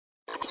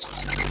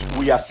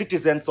we are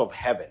citizens of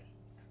heaven.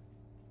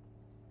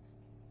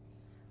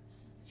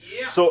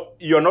 Yeah. So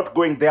you're not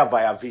going there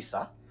via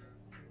visa.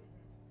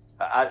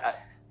 Have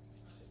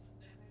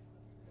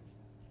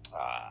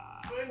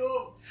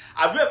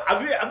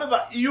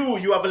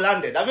you have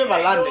landed? Have you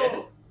ever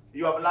landed?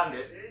 You have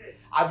landed.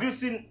 Have you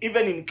seen,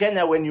 even in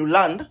Kenya, when you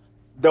land,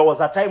 there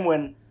was a time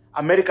when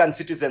American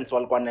citizens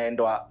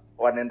walikuwa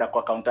wanaenda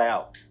kwa counter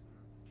yao.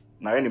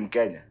 Na wewe ni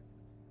Mkenya.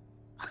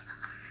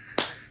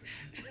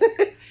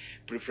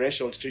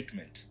 Preferential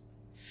treatment.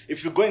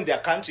 If you go in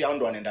their country, hao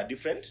ndo wanaenda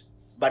different.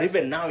 But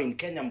even now in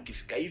Kenya,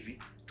 mkifika hivi,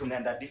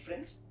 tunaenda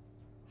different.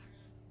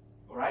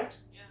 Alright?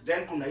 Yeah.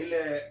 Then kuna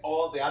ile,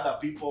 all the other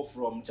people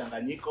from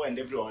Changanyiko and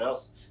everywhere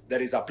else,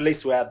 there is a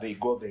place where they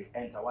go, they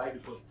enter. Why?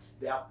 Because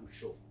they have to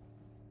show.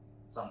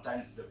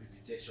 Sometimes the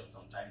visitation,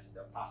 sometimes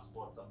the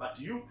passports. But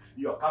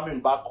you're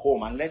coming back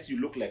home unless you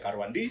look like a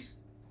Rwandese.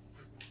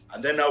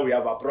 And then now we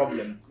have a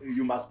problem.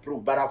 You must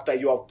prove. But after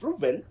you have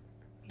proven,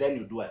 then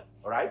you dwell.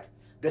 Alright?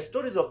 The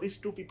stories of these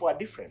two people are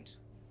different.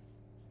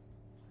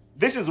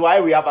 This is why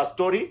we have a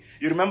story.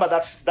 You remember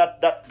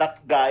that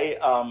guy,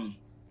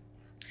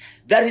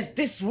 there is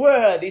this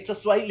word, it's a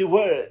Swahili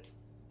word.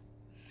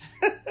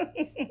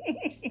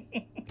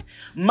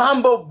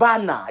 Mambo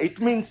bana. It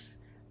means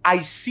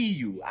I see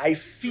you, I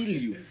feel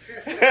you.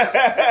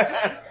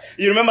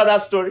 You remember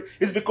that story?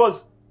 It's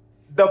because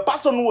the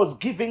person who was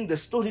giving the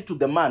story to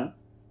the man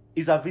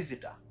is a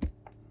visitor.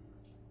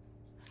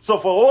 So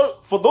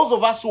for those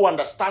of us who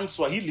understand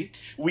Swahili,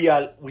 we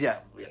are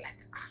like,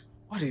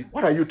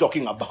 what are you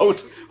talking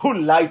about? Who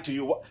lied to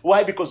you?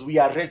 Why? Because we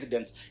are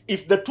residents.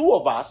 If the two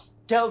of us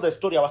tell the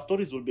story, our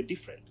stories will be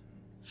different.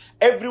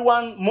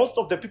 Most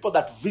of the people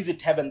that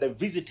visit heaven, they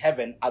visit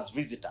heaven as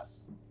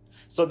visitors.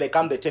 So they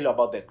come, they tell you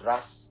about the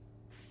grass.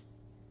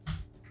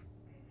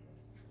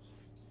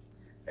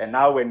 And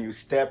now when you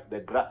step the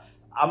grass,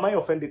 am I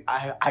offending?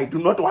 I do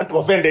not want to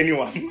offend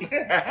anyone.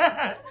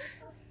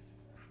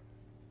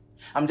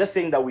 I'm just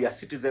saying that we are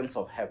citizens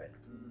of heaven.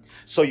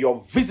 So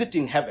you're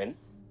visiting heaven.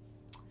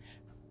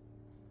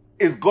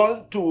 You're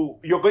going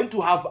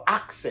to have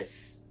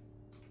access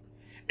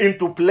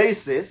into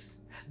places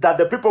that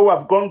the people who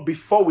have gone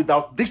before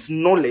without this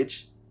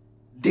knowledge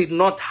did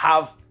not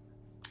have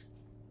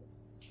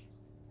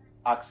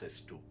access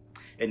to.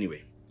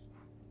 Anyway.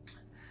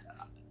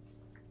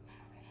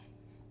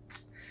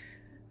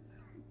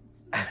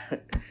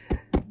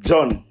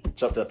 John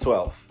chapter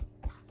 12,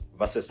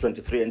 verses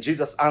 23. And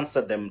Jesus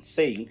answered them,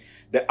 saying,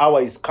 the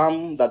hour is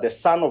come that the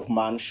Son of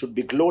Man should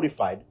be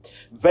glorified.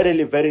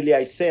 Verily, verily,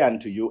 I say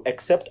unto you,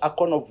 except a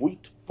corn of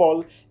wheat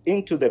fall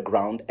into the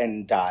ground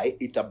and die,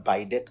 it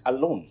abideth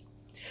alone.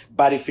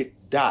 But if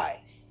it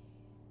die,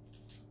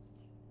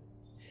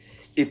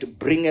 it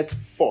bringeth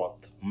forth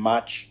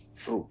much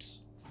fruit.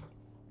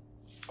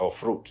 Or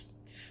fruit.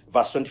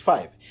 Verse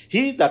 25.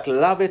 He that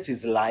loveth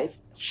his life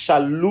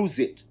shall lose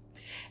it.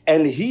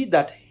 And he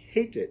that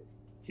hateth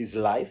his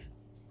life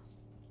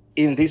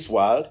in this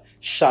world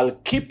shall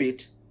keep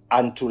it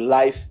unto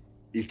life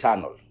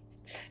eternal.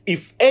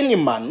 If any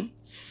man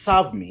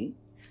serve me,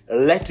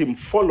 let him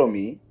follow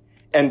me,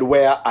 and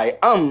where I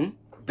am,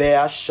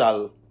 there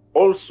shall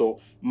also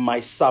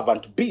my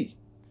servant be.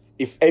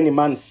 If any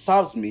man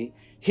serves me,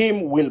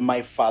 him will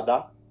my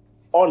Father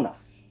honor.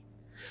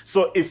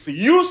 So if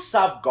you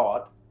serve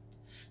God,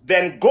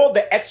 then go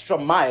the extra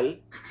mile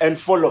and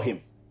follow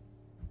him.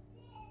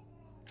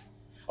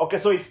 Okay,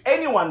 so if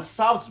anyone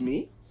serves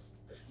me,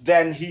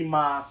 then he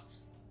must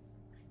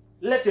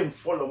let him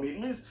follow me. It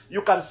means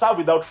you can serve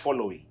without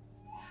following.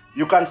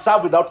 You can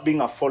serve without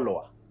being a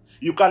follower.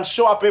 You can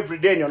show up every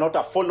day and you're not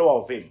a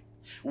follower of him.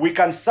 We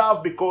can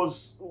serve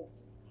because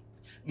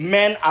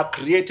men are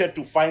created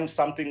to find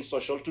something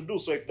social to do.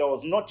 So if there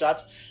was no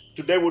church,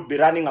 today we'd be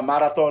running a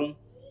marathon,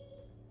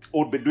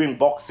 would be doing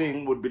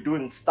boxing, would be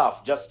doing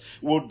stuff. Just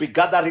would be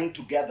gathering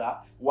together.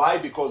 Why?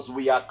 Because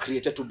we are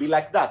created to be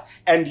like that.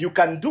 And you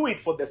can do it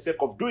for the sake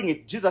of doing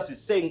it. Jesus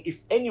is saying,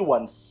 if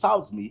anyone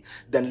serves me,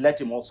 then let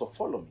him also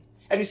follow me.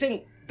 And he's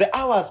saying, the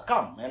hour has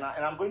come and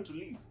I'm going to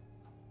leave.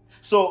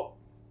 So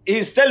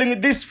he's telling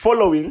this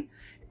following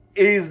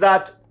is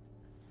that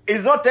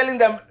he's not telling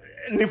them,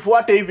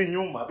 nifuate hivi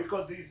nyuma,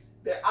 because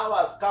the hour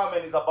has come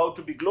and he's about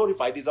to be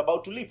glorified. He's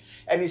about to leave.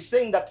 And he's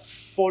saying that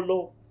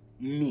follow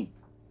me.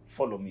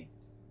 Follow me.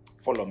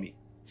 Follow me.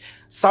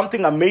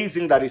 Something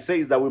amazing that he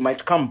says that we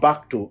might come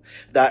back to,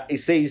 that he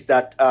says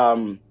that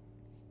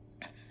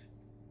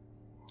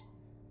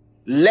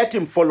let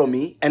him follow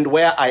me, and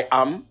where I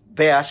am,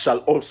 there shall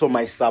also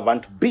my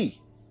servant be.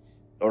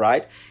 All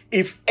right?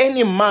 If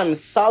any man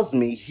serves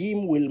me,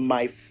 him will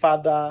my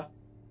Father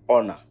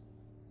honor.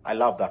 I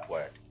love that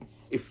word.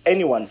 If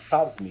anyone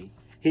serves me,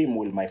 him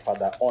will my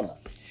Father honor.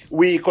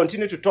 We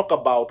continue to talk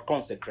about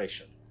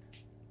consecration.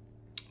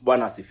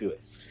 Bwana asifiwe.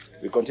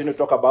 We continue to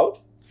talk about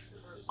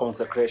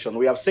consecration.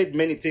 We have said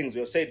many things.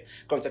 We have said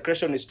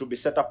consecration is to be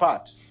set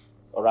apart.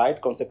 All right?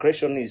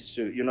 Consecration is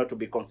to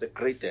be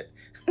consecrated.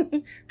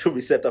 To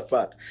be set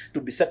apart.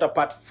 To be set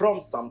apart from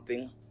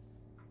something.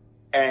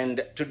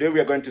 And today we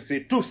are going to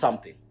see to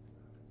something.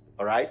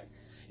 All right?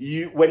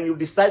 When you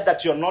decide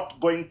that you're not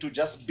going to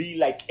just be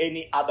like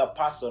any other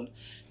person,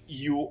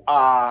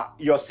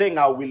 you're saying,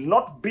 I will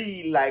not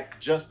be like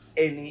just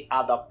any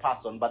other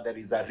person, but there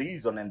is a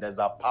reason and there's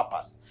a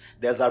purpose.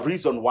 There's a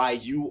reason why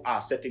you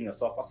are setting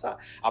yourself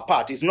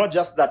apart. It's not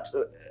just that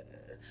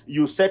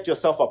you set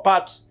yourself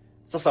apart,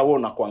 sasa wewe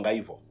unakuanga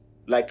hivyo.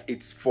 Like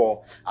it's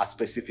for a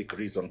specific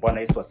reason.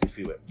 Bwana Yesu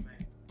asifiwe.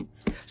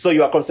 So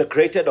you are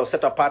consecrated or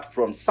set apart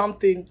from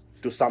something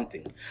to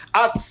something.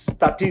 Acts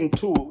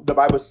 13:2, the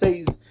Bible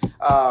says,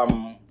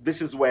 this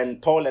is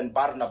when Paul and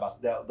Barnabas,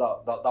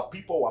 the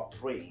people were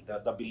praying,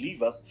 the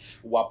believers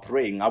were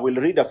praying. I will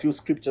read a few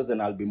scriptures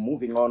and I'll be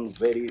moving on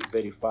very,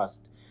 very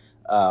fast.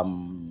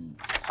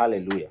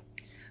 Hallelujah.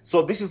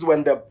 So this is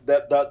when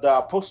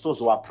the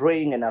apostles were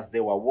praying, and as they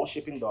were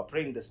worshiping, they were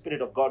praying, the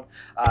Spirit of God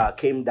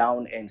came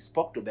down and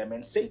spoke to them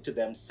and said to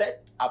them,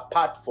 set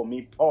apart for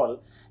me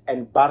Paul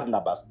and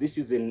Barnabas. This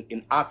is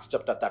in Acts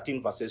chapter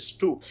 13 verses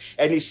 2.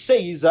 And it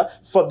says,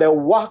 for the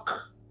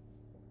work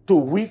to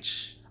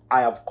which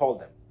I have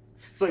called them.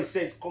 So it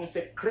says,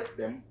 consecrate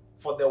them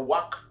for the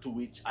work to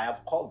which I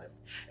have called them.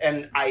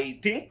 And I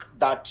think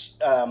that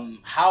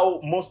how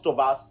most of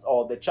us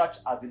or the church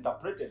has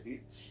interpreted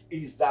this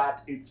is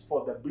that it's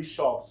for the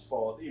bishops,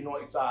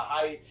 it's a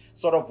high,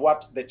 sort of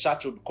what the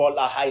church would call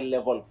a high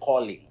level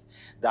calling.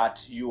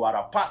 That you are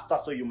a pastor,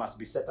 so you must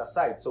be set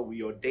aside, so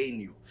we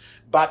ordain you.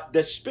 But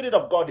the Spirit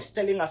of God is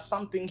telling us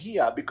something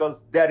here,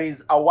 because there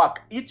is a work.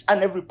 Each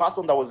and every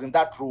person that was in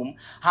that room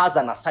has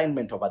an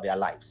assignment over their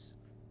lives.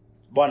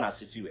 Bwana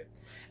asifiwe.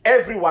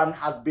 Everyone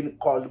has been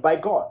called by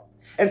God.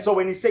 And so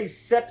when he says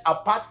set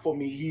apart for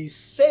me, he's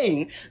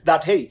saying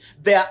that, hey,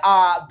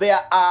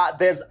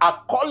 there's a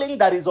calling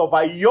that is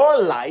over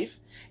your life,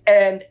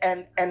 and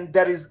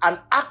there is an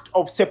act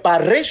of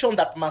separation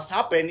that must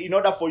happen in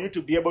order for you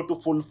to be able to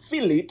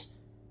fulfill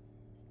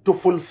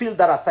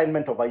that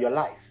assignment over your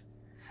life.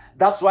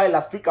 That's why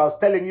last week I was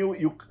telling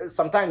you,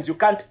 sometimes you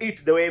can't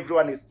eat the way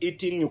everyone is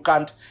eating. You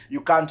can't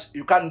do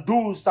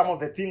some of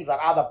the things that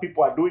other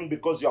people are doing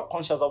because you're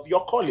conscious of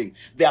your calling.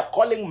 Their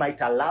calling might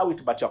allow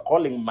it, but your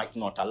calling might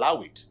not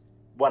allow it.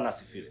 Bwana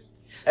sifiwe.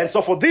 And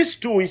so for these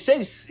two,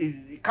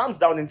 he comes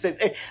down and says,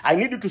 hey, I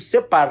need you to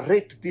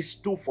separate these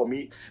two for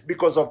me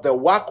because of the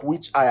work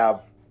which I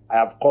have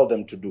called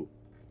them to do.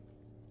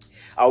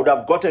 I would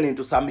have gotten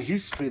into some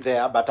history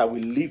there, but I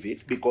will leave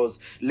it because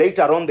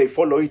later on they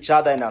follow each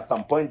other, and at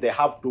some point they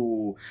have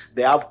to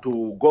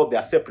go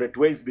their separate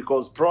ways,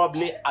 because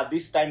probably at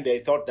this time they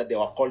thought that they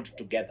were called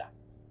together.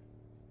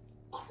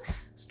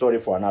 Story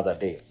for another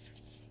day.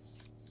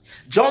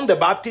 John the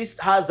Baptist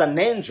has an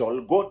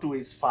angel go to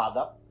his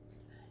father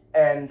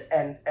and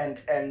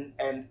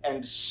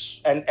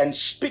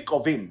speak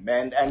of him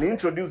and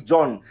introduce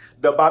John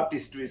the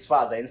Baptist to his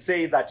father and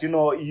say that,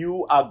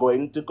 you are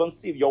going to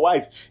conceive, your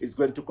wife is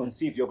going to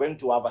conceive, you're going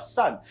to have a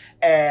son,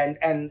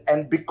 and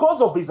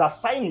because of his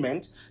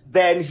assignment,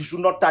 then he should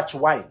not touch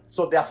wine.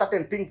 So there are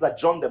certain things that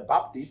John the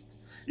Baptist,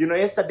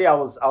 yesterday I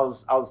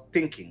was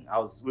thinking,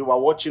 we were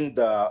watching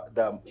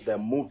the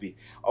movie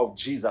of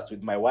Jesus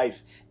with my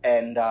wife,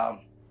 and I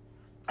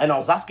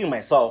was asking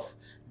myself,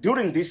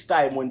 during this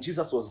time when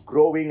Jesus was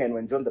growing and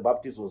when John the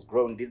Baptist was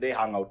growing, did they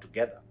hang out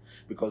together?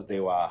 Because they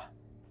were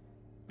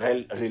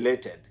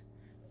related.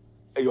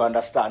 You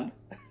understand?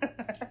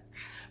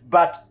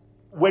 But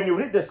when you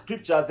read the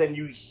scriptures and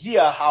you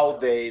hear how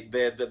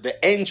the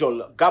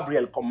angel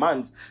Gabriel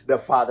commands the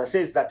father,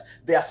 says that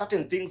there are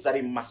certain things that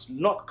he must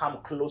not come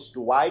close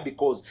to. Why?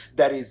 Because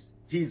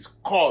he's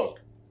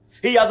called.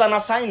 He has an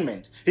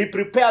assignment. He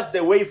prepares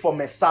the way for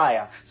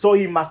Messiah. So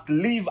he must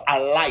live a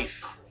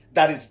life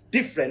that is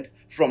different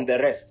from the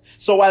rest.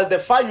 So while the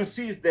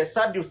Pharisees, the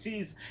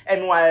Sadducees,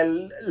 and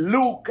while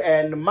Luke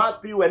and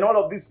Matthew and all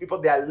of these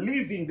people, they are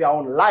living their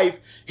own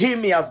life,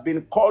 he has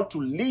been called to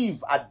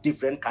live a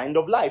different kind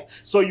of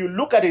life. So you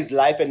look at his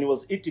life, and he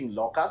was eating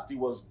locusts. He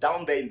was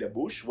down there in the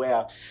bush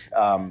where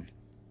karibu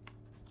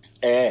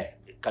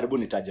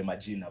nitaje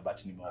majina, but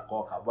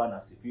nimeokoka,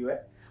 Bwana sifiwe,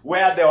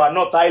 where there were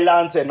North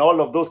Islands and all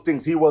of those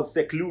things. He was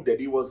secluded.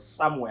 He was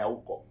somewhere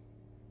huko.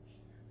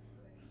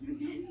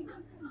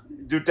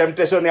 The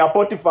temptation ya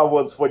Potiphar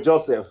was for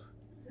Joseph.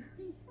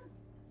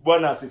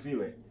 Bwana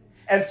asifiwe.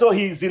 And so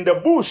he's in the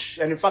bush.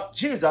 And in fact,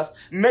 Jesus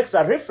makes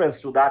a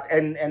reference to that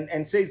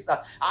and says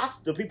that,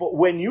 ask the people,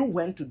 when you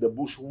went to the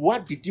bush,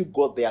 what did you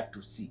go there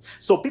to see?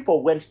 So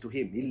people went to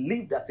him. He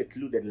lived a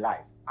secluded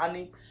life.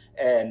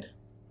 And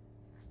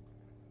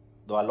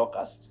there were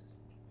locusts.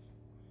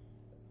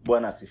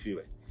 Bwana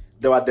asifiwe.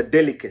 There were the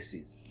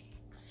delicacies.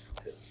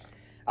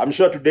 I'm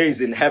sure today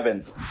is in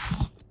heaven.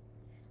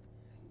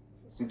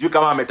 Sijui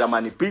kama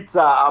ametamani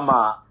pizza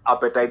ama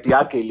appetite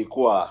yake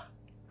ilikuwa.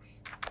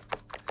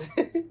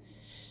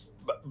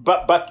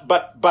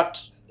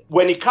 But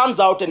when he comes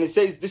out and he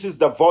says, this is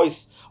the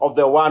voice of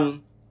the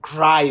one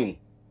crying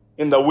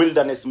in the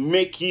wilderness,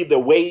 make ye the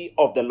way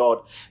of the Lord.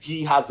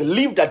 He has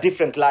lived a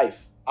different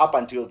life up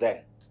until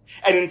then.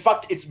 And in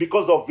fact, it's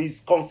because of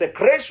his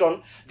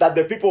consecration that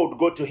the people would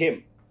go to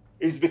him.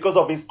 It's because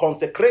of his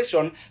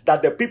consecration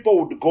that the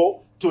people would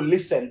go to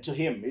listen to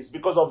him. It's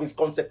because of his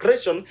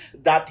consecration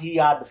that he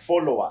had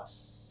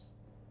followers.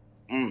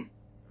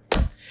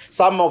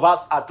 Some of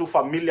us are too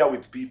familiar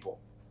with people.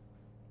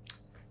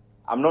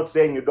 I'm not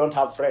saying you don't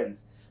have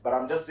friends, but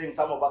I'm just saying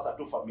some of us are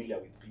too familiar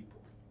with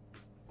people.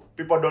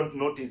 People don't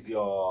notice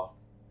your...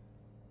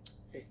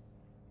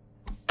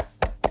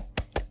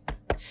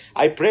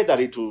 I pray that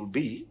it will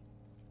be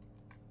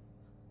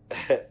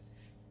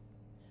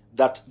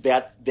that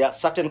there are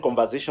certain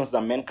conversations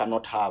that men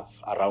cannot have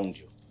around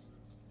you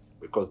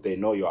because they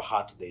know your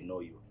heart, they know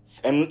you.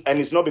 And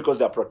it's not because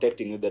they're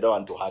protecting you, they don't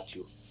want to hurt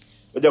you.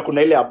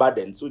 Kuna ile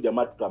burdens,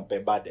 jamaa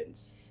tutampe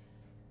burdens.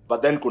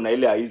 But then kuna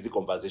ile easy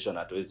conversation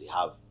hatuwezi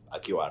have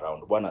akiwa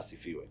around. Bwana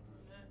asifiwe.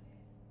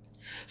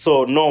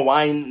 So no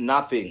wine,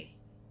 nothing.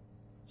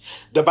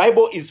 The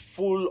Bible is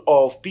full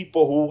of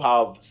people who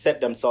have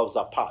set themselves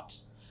apart.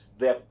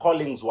 Their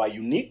callings were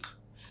unique,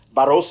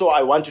 but also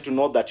I want you to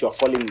know that your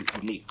calling is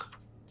unique.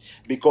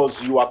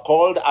 Because you are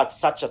called at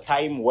such a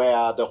time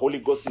where the Holy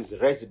Ghost is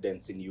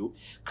residence in you.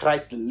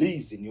 Christ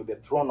lives in you, the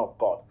throne of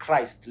God.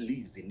 Christ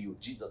lives in you.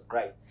 Jesus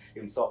Christ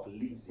himself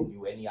lives in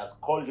you. And he has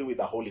called you with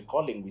a holy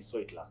calling. We saw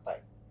it last time.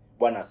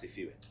 Bwana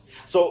asifiwe.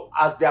 So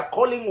as their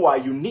calling were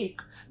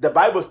unique, the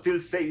Bible still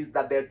says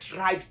that they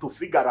tried to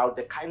figure out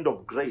the kind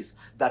of grace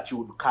that you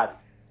would carry.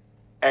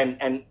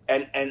 And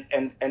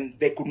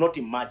they could not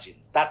imagine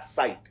that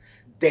sight.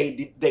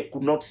 They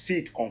could not see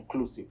it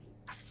conclusively.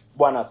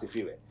 Bwana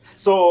asifiwe.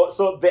 So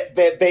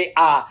they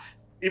are,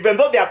 even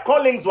though their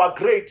callings were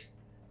great,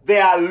 they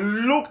are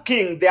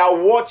looking, they are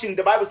watching.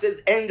 The Bible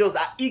says angels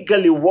are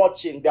eagerly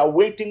watching. They are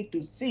waiting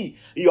to see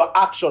your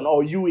action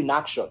or you in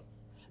action.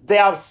 They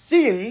have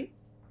seen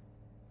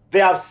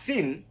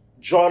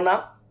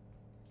Jonah.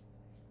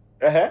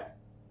 They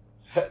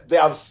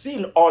have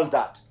seen all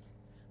that.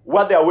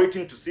 What they are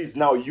waiting to see is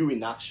now you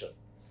in action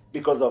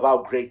because of how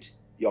great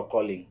your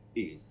calling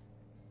is.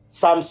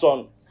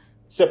 Samson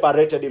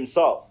separated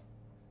himself.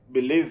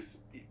 Believe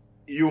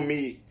you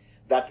me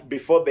that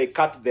before they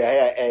cut their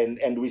hair,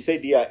 and we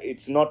said here,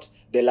 it's not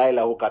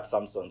Delilah who cut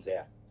Samson's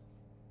hair.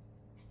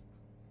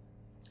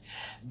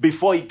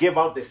 Before he gave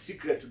out the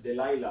secret to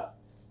Delilah,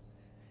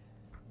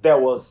 that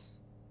was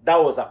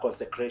a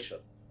consecration.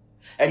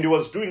 And he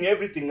was doing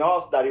everything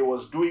else that he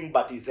was doing,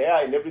 but his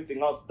hair and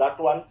everything else, that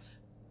one,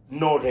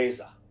 no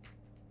razor.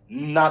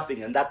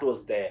 Nothing. And that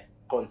was the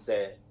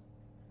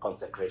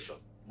consecration.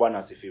 Bwana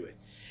asifiwe.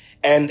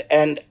 And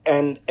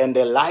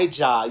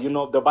Elijah,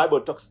 the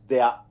Bible talks, they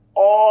are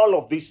all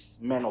of these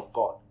men of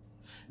God.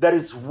 There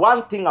is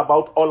one thing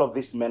about all of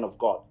these men of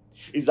God,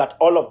 is that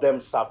all of them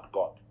served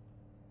God.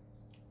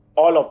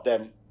 All of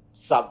them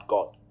served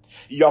God.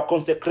 Your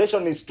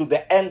consecration is to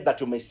the end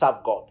that you may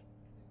serve God.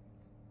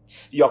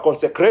 Your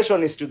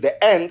consecration is to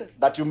the end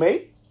that you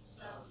may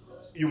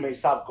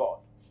serve God.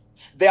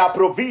 There are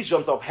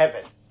provisions of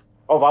heaven,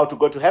 of how to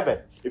go to heaven.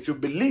 If you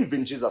believe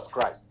in Jesus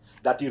Christ,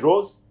 that he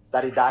rose,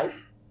 that he died,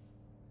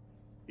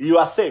 you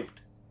are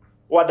saved.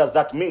 What does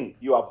that mean?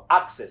 You have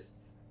access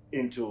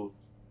into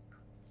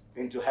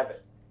heaven.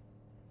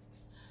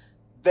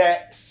 The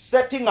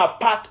setting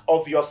apart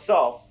of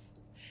yourself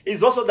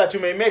is also that you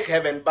may make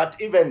heaven, but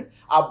even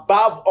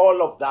above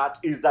all of that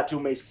is that you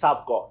may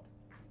serve God.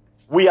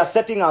 We are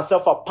setting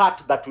ourselves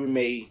apart that we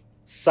may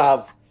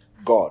serve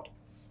God.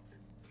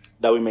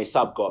 That we may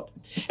serve God.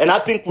 And I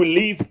think we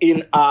live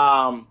in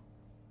a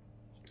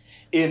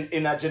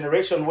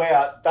generation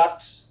where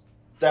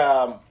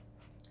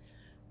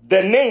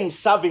the name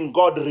serving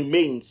God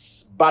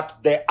remains, but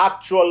the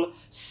actual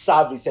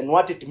service and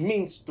what it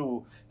means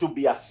to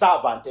be a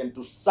servant and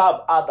to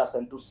serve others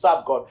and to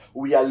serve God,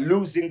 we are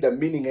losing the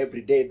meaning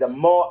every day. The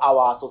more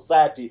our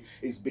society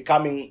is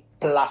becoming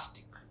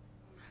plastic,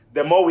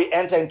 the more we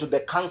enter into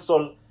the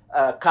cancel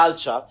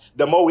culture,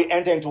 the more we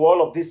enter into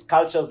all of these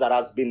cultures that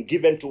has been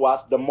given to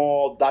us, the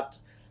more that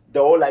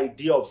the whole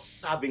idea of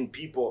serving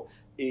people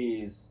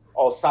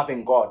or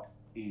serving God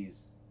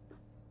is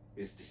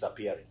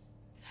disappearing.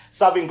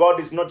 Serving God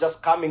is not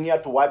just coming here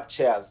to wipe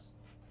chairs.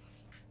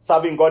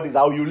 Serving God is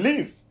how you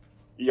live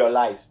your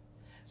life.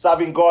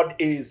 Serving God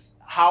is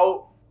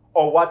how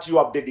or what you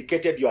have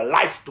dedicated your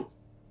life to.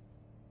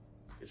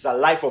 It's a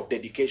life of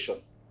dedication.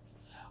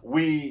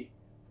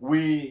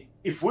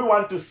 If we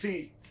want to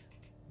see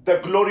the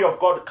glory of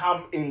God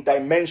come in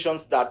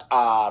dimensions that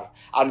are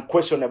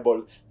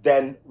unquestionable,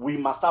 then we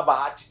must have an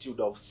attitude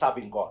of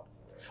serving God.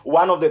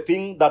 One of the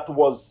things that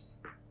was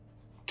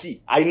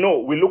key, I know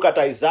we look at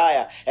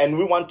Isaiah and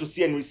we want to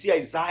see, and we see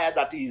Isaiah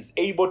that he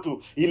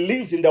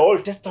lives in the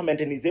Old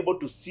Testament and is able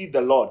to see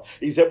the Lord.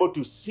 He's able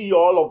to see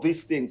all of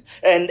these things.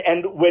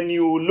 And when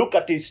you look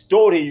at his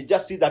story, you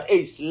just see that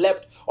he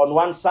slept on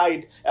one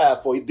side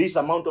for this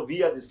amount of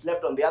years, he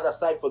slept on the other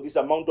side for this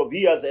amount of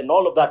years, and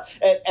all of that.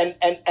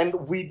 And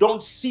we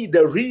don't see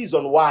the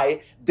reason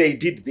why they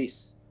did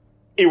this.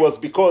 It was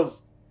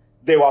because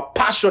they were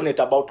passionate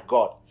about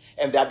God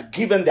and they had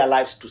given their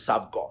lives to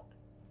serve God.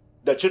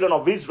 The children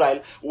of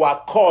Israel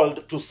were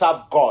called to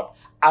serve God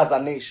as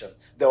a nation.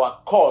 They were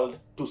called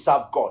to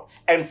serve God.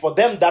 And for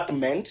them, that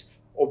meant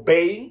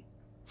obeying,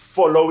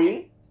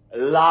 following,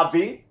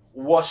 loving,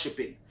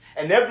 worshiping.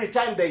 And every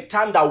time they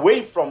turned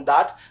away from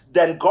that,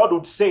 then God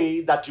would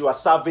say that you are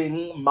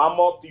serving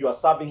Mammoth, you are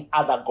serving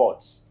other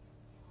gods.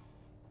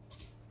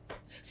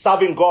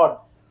 Serving God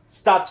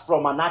starts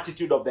from an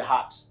attitude of the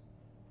heart.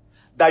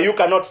 That you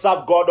cannot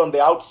serve God on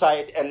the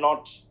outside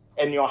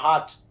and your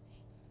heart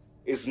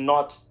is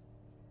not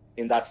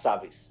in that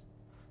service.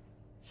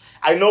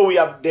 I know we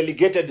have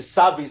delegated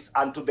service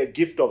unto the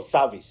gift of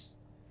service.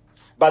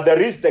 But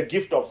there is the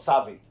gift of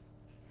serving.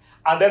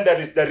 And then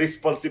there is the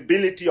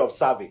responsibility of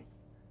serving.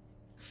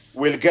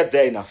 We'll get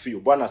there in a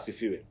few. Bwana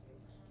asifiwe.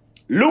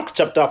 Luke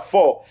chapter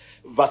 4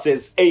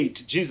 verses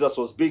 8. Jesus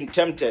was being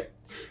tempted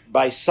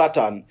by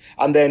Satan.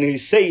 And then he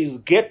says,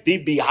 "Get thee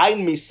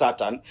behind me,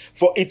 Satan,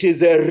 for it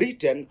is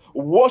written,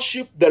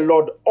 worship the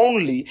Lord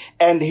only,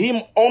 and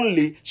him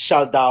only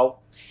shalt thou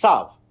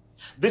serve."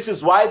 This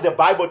is why the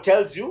Bible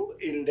tells you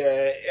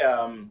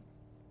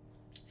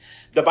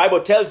the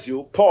Bible tells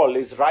you, Paul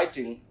is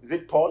writing, is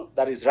it Paul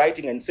that is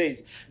writing and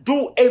says,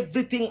 do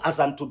everything as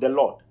unto the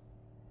Lord.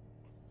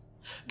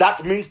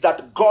 That means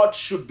that God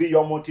should be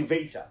your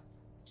motivator.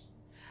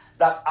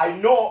 That I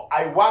know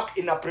I work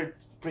in a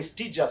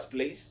prestigious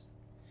place,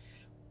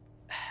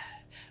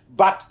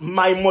 but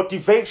my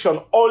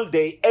motivation all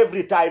day,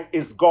 every time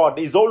is God.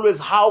 Is always,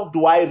 how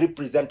do I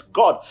represent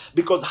God?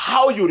 Because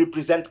how you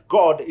represent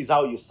God is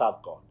how you serve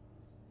God.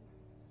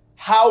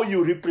 How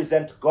you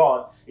represent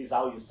God is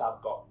how you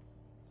serve God.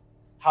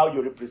 How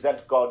you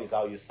represent God is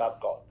how you serve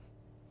God.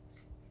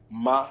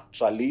 Ma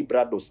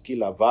tralibra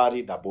doskila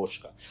vari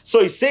daboshka.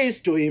 So he says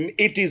to him,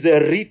 it is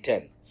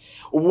written,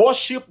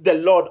 worship the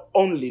Lord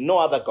only, no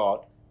other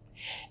God,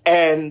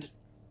 and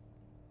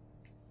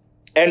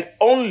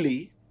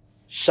only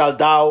shall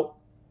thou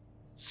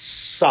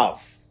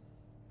serve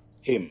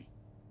him.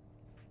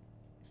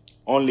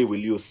 Only will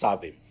you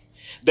serve him.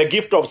 The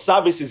gift of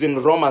service is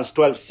in Romans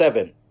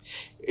 12:7.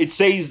 It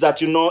says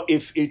that,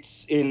 if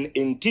it's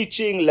in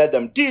teaching, let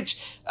them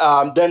teach.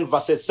 Then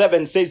verse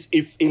 7 says,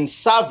 if in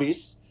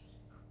service,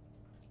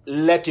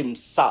 let him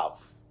serve.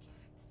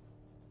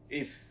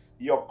 If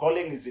your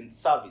calling is in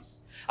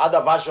service.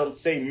 Other versions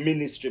say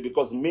ministry,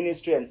 because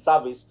ministry and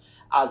service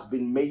has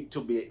been made to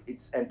be,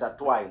 it's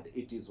intertwined.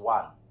 It is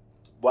one.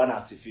 Bwana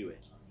asifiwe.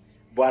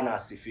 Bwana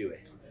asifiwe.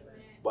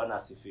 Bwana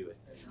asifiwe.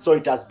 So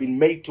it has been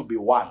made to be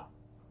one.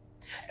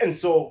 And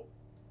so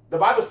the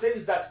Bible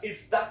says that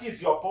if that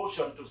is your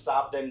portion to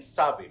serve, then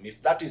serve him.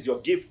 If that is your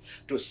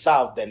gift to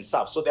serve, then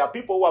serve. So there are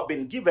people who have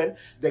been given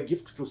the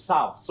gift to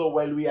serve. So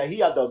while we are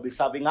here, they'll be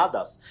serving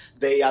others.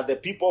 They are the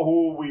people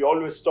who we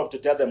always stop to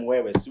tell them,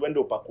 wewe, siwende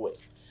upakue.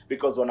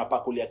 Because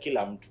wanapakulia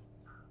kila mtu.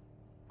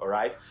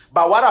 Alright?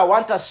 But what I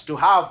want us to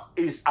have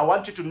is, I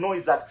want you to know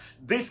is that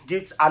these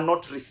gifts are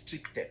not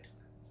restricted.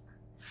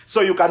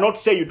 So you cannot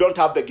say you don't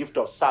have the gift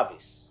of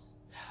service.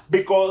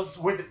 Because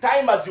with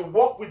time as you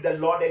walk with the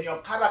Lord and your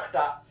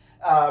character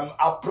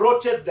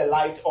approaches the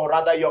light, or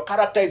rather your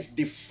character is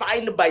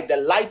defined by the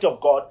light of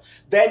God,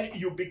 then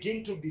you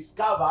begin to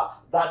discover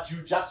that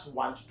you just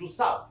want to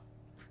serve.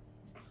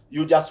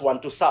 You just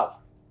want to serve.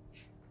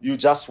 You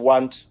just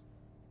want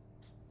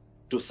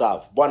to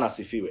serve. Bwana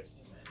sifiwe.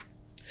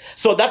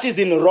 So that is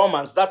in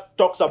Romans, that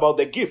talks about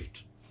the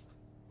gift.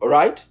 All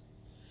right?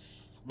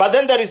 But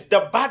then there is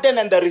the burden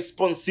and the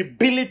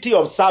responsibility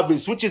of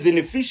service, which is in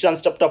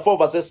Ephesians chapter 4,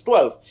 verses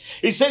 12.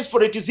 It says,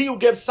 for it is he who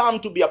gave some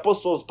to be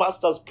apostles,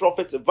 pastors,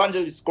 prophets,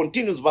 evangelists.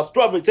 Continues, verse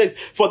 12, it says,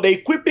 for the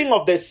equipping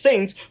of the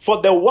saints,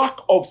 for the work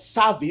of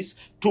service,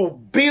 to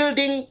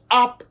building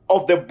up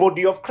of the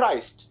body of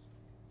Christ.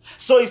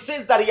 So he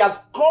says that he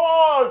has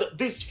called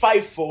this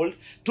fivefold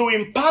to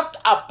impact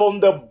upon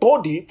the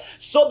body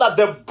so that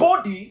the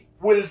body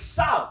will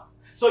serve.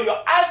 So your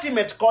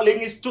ultimate calling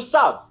is to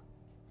serve.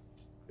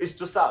 Is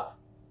to serve.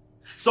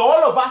 So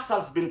all of us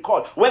has been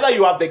called. Whether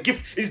you have the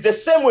gift, is the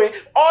same way.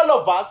 All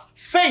of us,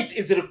 faith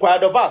is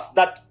required of us.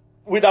 That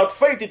without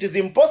faith, it is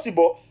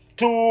impossible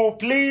to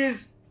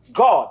please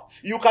God.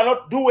 You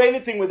cannot do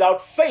anything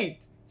without faith.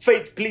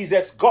 Faith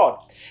pleases God.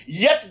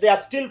 Yet there are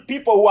still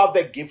people who have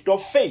the gift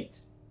of faith.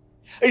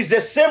 It's the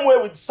same way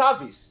with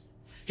service.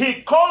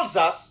 He calls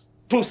us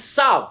to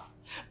serve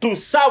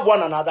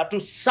one another,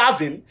 to serve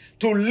him,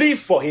 to live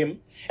for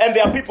him. And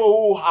there are people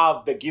who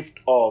have the gift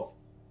of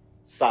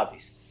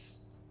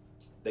service.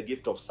 The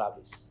gift of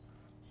service.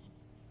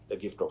 The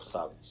gift of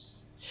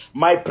service.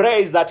 My prayer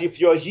is that if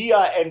you're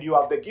here and you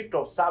have the gift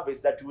of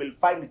service, that you will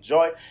find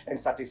joy and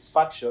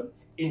satisfaction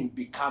in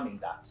becoming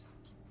that.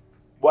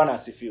 Bwana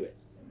asifiwe.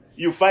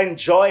 You find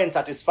joy and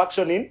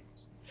satisfaction in.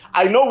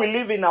 I know we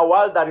live in a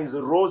world that is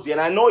rosy, and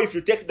I know if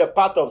you take the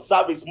path of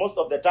service, most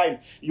of the time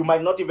you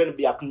might not even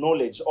be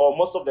acknowledged, or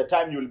most of the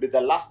time you will be the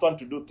last one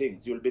to do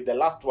things. You will be the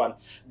last one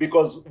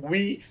because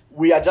we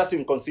are just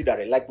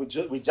inconsiderate. Like we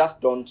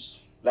just don't,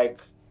 like,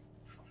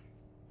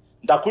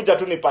 ndakuja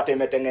tu nipate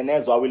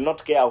imetengenezwa, I will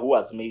not care who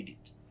has made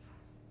it.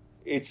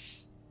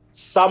 It's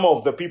some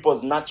of the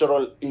people's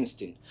natural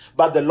instinct,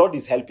 but the Lord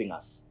is helping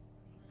us.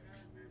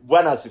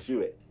 Bwana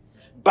asifiwe.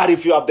 But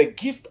if you have the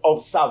gift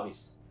of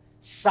service,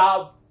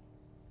 serve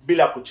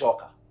bila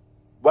kuchoka.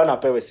 Bwana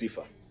apewe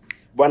sifa.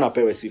 Bwana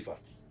apewe sifa.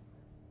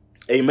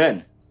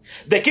 Amen.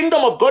 The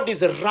kingdom of God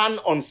is run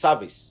on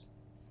service.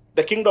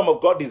 The kingdom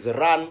of God is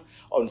run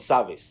on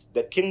service.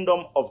 The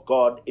kingdom of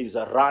God is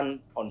run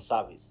on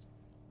service.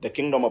 The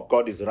kingdom of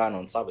God is run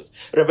on service.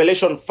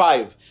 Revelation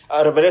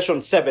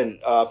 7,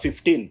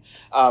 15.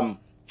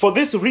 For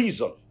this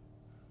reason,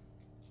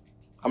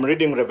 I'm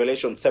reading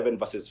Revelation 7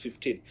 verses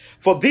 15.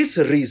 For this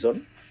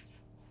reason,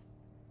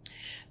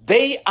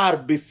 they are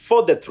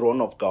before the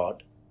throne of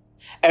God,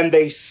 and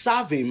they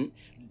serve him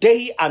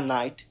day and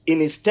night in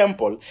his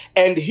temple,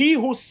 and he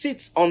who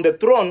sits on the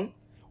throne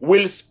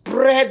will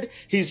spread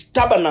his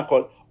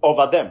tabernacle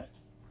over them.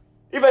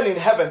 Even in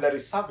heaven, there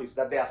is service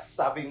that they are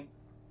serving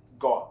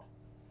God.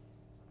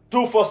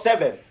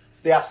 247,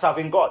 they are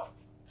serving God.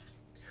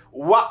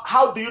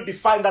 How do you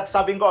define that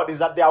serving God? Is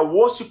that they are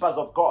worshippers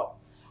of God.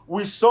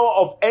 We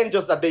saw of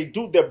angels that they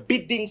do the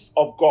biddings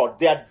of God.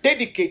 They are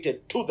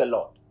dedicated to the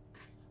Lord.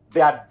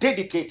 They are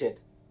dedicated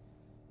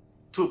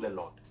to the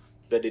Lord.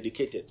 They're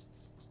dedicated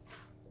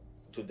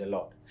to the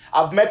Lord.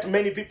 I've met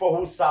many people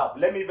who serve.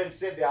 Let me even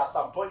say there are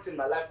some points in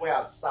my life where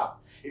I've served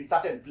in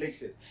certain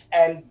places.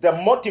 And the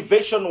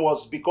motivation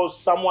was because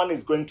someone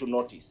is going to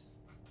notice.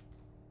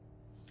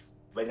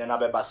 Venye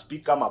nabeba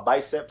speaker, my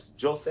biceps,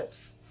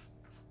 Josephs,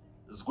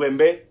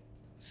 Zgwembe,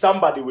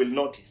 somebody will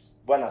notice.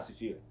 Bwana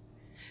asifiwe.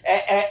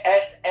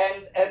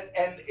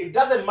 And it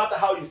doesn't matter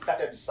how you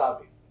started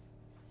serving.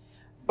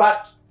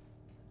 But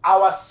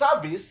our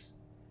service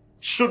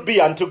should be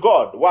unto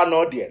God, one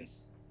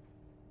audience.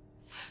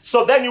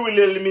 So then you will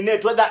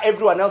eliminate whether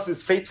everyone else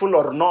is faithful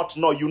or not.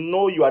 No, you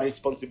know your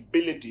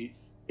responsibility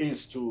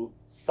is to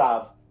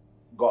serve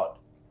God.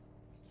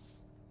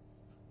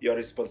 Your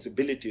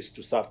responsibility is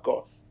to serve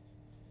God.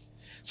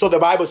 So the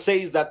Bible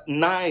says that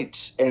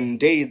night and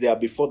day they are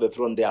before the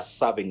throne, they are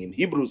serving him.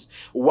 Hebrews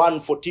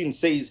 1:14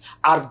 says,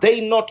 are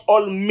they not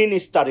all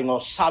ministering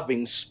or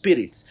serving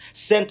spirits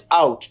sent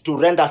out to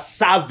render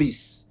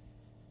service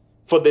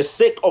for the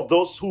sake of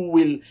those who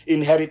will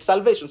inherit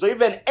salvation? So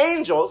even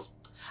angels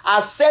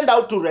are sent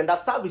out to render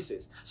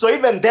services. So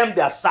even them,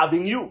 they are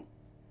serving you.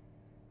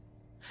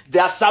 They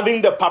are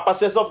serving the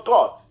purposes of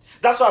God.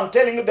 That's why I'm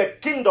telling you, the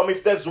kingdom,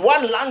 if there's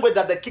one language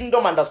that the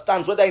kingdom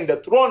understands, whether in the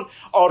throne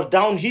or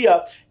down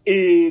here,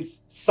 is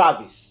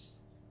service.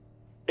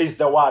 Is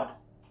the word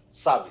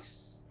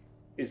service.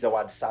 Is the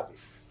word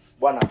service.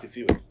 Bwana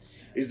asifiwe.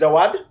 Is the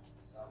word?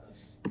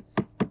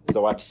 Is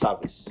the word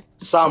service.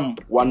 Psalm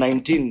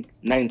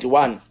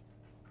 119:91.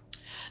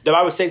 The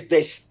Bible says,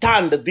 they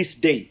stand this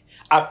day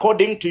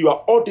according to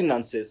your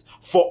ordinances,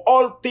 for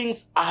all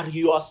things are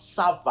your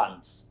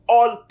servants.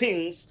 All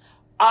things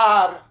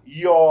are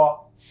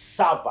your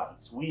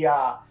servants. We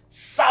are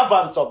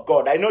servants of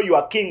God. I know you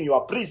are king, you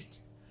are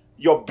priest.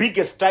 Your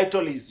biggest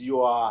title is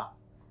you are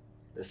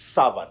the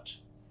servant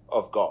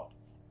of God.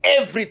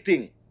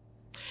 Everything.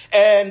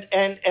 And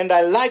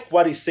I like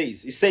what he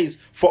says. He says,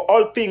 for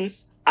all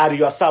things are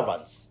your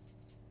servants.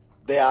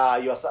 They are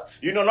your servants.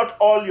 You know, not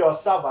all your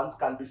servants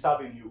can be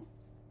serving you.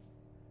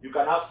 You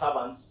can have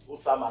servants who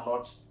some are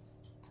not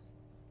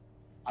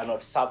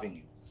serving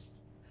you.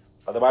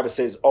 But the Bible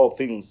says all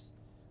things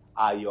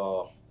are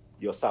your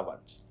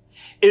servant.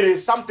 It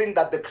is something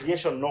that the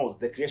creation knows,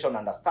 the creation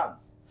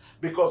understands.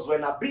 Because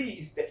when a bee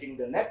is taking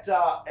the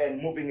nectar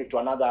and moving it to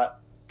another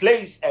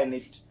place and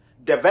it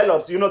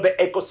develops, you know, the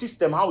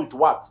ecosystem, how it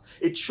works,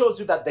 it shows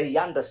you that they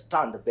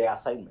understand their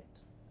assignment.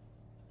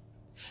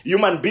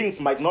 Human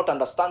beings might not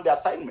understand the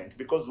assignment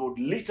because we would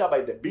litter by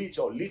the beach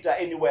or litter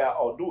anywhere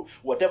or do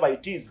whatever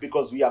it is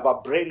because we have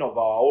a brain of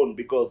our own,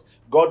 because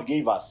God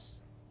gave us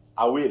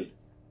a will.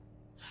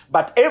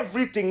 But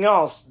everything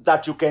else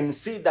that you can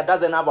see that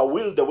doesn't have a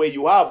will the way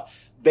you have,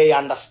 they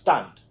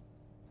understand.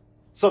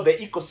 So the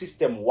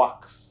ecosystem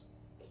works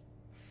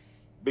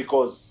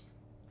because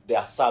they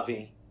are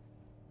serving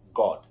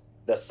God.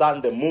 The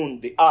sun, the moon,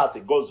 the earth,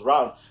 it goes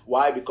round.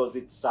 Why? Because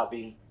it's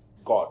serving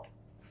God.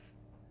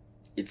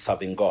 It's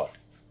serving God.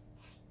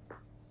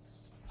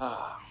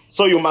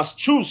 So you must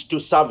choose to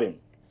serve him.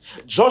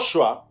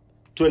 Joshua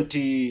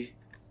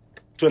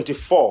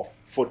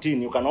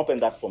 24:14. You can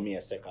open that for me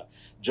a second.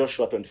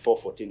 Joshua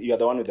 24:14. You are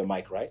the one with the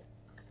mic, right?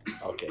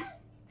 Okay.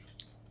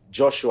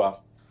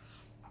 Joshua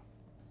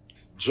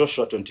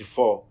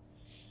 24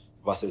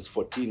 verses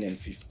 14 and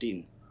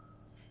 15.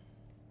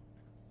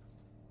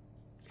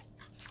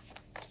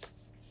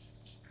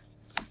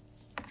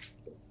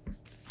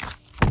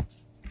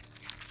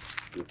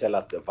 You tell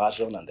us the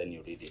version and then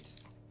you read it.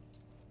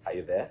 Are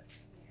you there?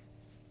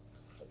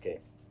 Okay.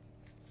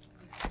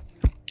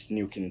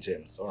 New King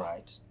James, all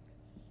right.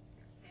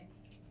 And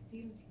it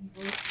seems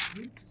evil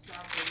to you to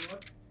serve the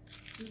Lord.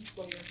 Choose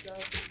for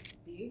yourself this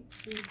day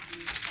whom you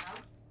will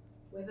serve,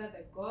 whether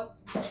the gods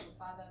which your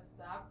fathers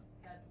served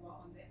that were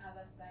on the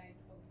other side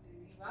of the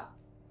river,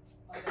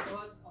 or the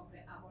gods of the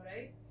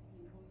Amorites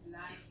in whose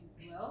land you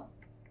dwell.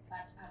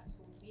 But as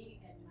for me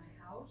and my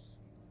house,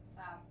 we will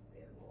serve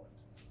the Lord.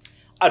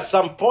 At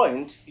some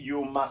point,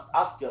 you must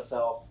ask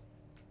yourself,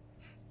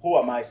 who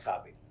am I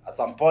serving? At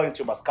some point,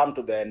 you must come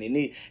to the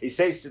Nini. He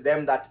says to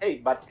them that, hey,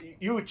 but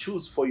you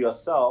choose for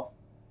yourself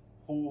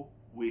who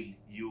will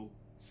you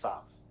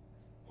serve?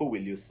 Who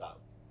will you serve?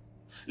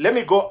 Let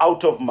me go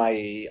out of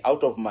my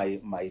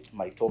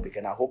topic,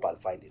 and I hope I'll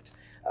find it.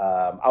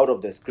 Out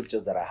of the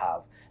scriptures that I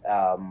have,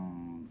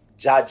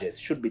 Judges,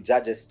 should be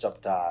Judges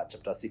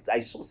chapter 6. I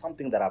saw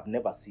something that I've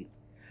never seen.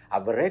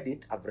 I've read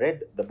it. I've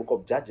read the book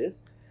of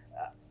Judges.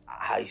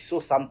 I saw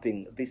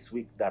something this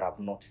week that I've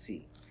not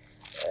seen.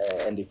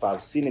 And if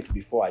I've seen it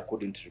before, I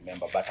couldn't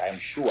remember, but I am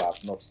sure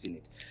I've not seen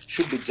it.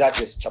 Should be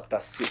Judges chapter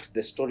 6,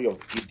 the story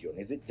of Gideon.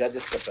 Is it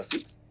Judges chapter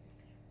 6?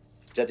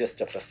 Judges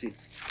chapter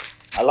 6.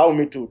 Allow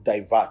me to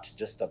divert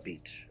just a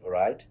bit, all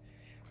right?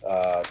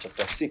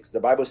 Chapter 6, the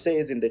Bible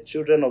says, in the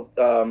children of,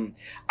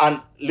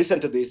 and listen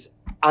to this,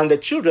 and the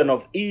children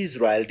of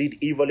Israel did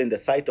evil in the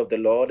sight of the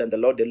Lord, and the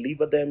Lord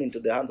delivered them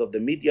into the hands of the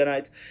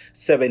Midianites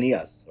 7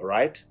 years, all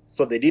right?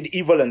 So they did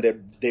evil and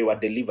they were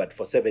delivered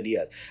for 7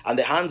 years. And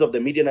the hands of the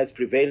Midianites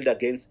prevailed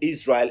against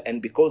Israel,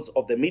 and because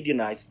of the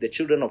Midianites, the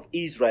children of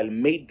Israel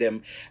made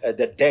them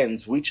the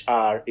dens which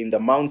are in the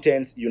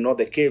mountains, you know,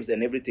 the caves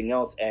and everything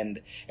else,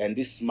 and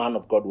this man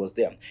of God was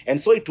there.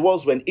 And so it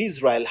was when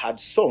Israel had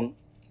sown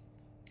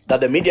that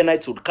the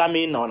Midianites would come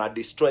in and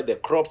destroy the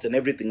crops and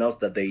everything else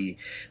that they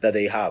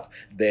have,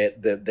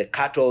 the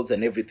cattle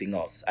and everything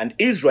else. And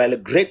Israel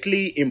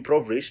greatly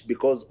impoverished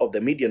because of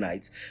the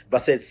Midianites.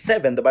 Verse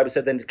 7, the Bible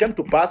says, and it came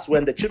to pass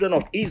when the children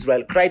of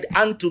Israel cried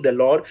unto the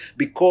Lord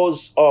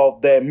because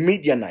of the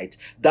Midianites,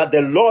 that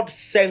the Lord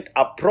sent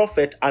a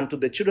prophet unto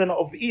the children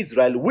of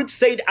Israel, which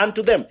said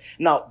unto them.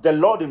 Now, the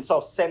Lord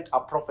himself sent a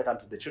prophet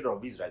unto the children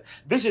of Israel.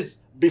 This is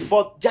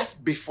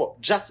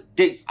just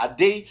days, a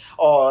day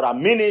or a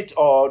minute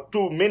or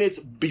 2 minutes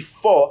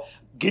before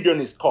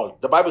Gideon is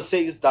called. The Bible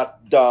says that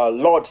the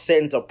Lord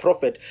sent a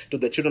prophet to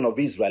the children of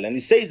Israel, and he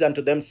says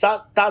unto them,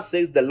 thus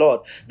says the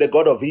Lord, the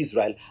God of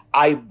Israel,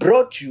 I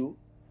brought you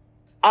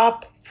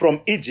up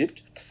from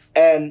Egypt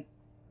and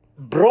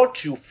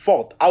brought you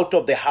forth out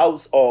of the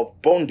house of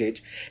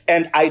bondage,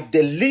 and I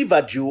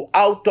delivered you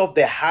out of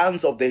the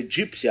hands of the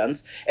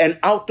Egyptians and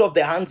out of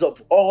the hands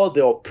of all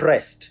the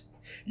oppressed.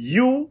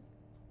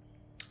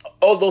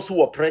 All those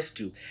who oppressed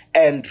you,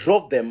 and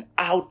drove them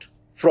out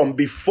from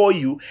before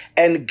you,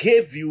 and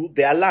gave you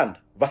their land.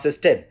 Verses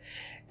 10.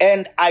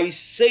 And I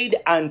said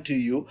unto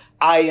you,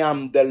 I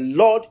am the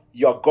Lord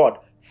your God.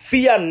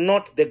 Fear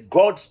not the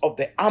gods of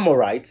the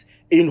Amorites,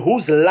 in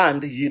whose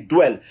land ye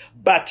dwell,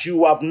 but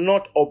you have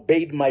not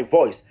obeyed my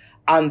voice.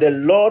 And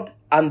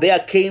there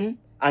came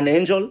an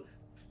angel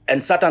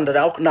and sat under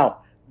the oak.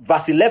 Now,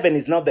 verse 11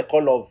 is now the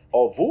call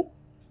of who?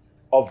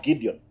 Of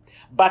Gideon.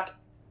 But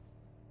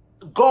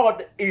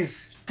God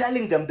is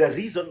telling them the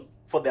reason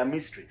for their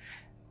misery.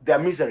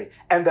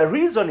 And the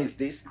reason is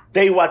this: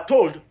 they were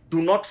told,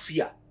 do not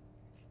fear.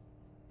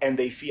 And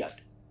they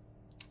feared.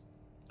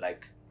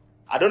 Like,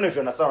 I don't know if you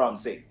understand what I'm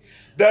saying.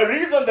 The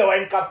reason they were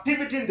in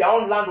captivity in their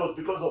own land was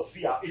because of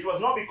fear. It was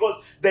not because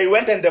they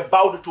went and they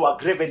bowed to a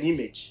graven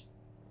image.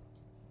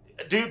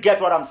 Do you get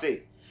what I'm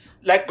saying?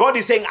 Like, God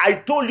is saying, I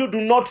told you,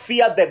 do not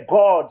fear the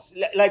gods.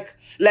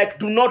 Like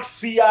do not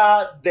fear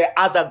the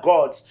other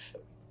gods.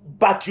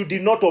 But you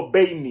did not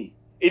obey me.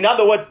 In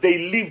other words,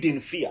 they lived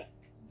in fear.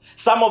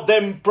 Some of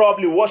them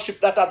probably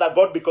worshipped that other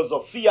god because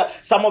of fear.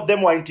 Some of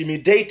them were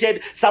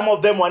intimidated. Some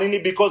of them were in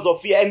it because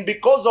of fear. And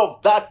because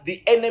of that,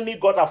 the enemy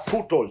got a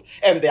foothold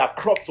and their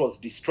crops was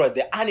destroyed.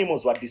 The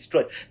animals were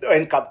destroyed. They were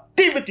in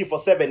captivity for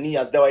 7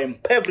 years. They were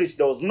impoverished.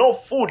 There was no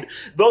food.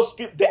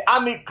 The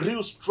army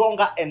grew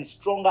stronger and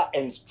stronger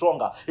and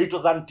stronger. It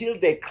was until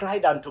they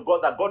cried unto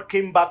God that God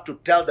came back to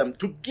tell them,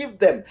 to give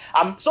them,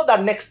 so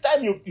that next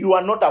time you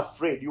are not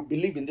afraid. You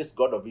believe in this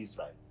God of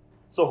Israel.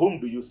 So whom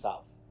do you serve?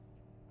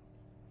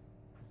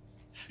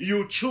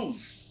 You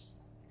choose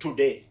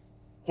today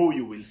who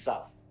you will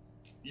serve.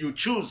 You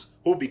choose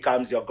who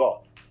becomes your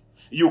God.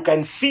 You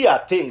can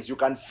fear things. You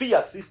can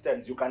fear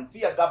systems. You can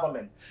fear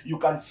government. You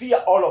can fear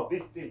all of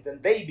these things,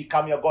 and they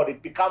become your God.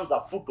 It becomes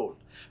a foothold.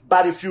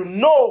 But if you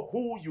know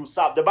who you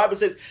serve, the Bible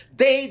says,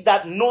 they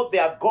that know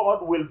their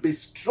God will be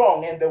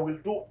strong and they will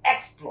do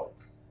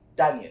exploits.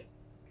 Daniel.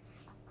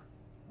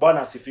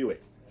 Bwana sifiwe.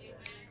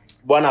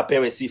 Bwana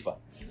pewe sifa.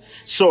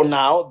 So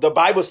now the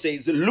Bible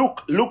says,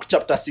 Luke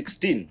chapter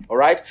 16, all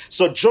right?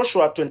 So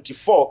Joshua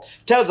 24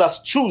 tells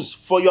us, choose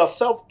for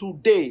yourself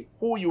today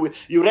who you will.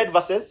 You read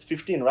verses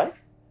 15, right?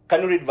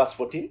 Can you read verse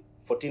 14?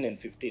 14 and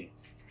 15.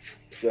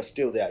 If you're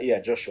still there. Yeah,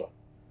 Joshua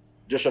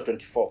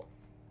 24.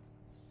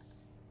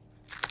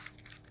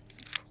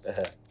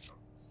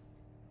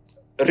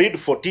 Read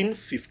 14,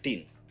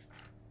 15.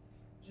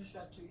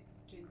 Joshua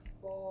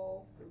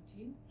 24,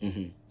 14.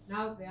 Mm-hmm.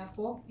 Now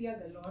therefore fear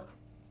the Lord,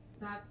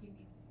 serve him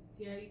in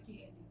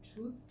sincerity and in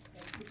truth,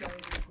 and put away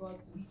the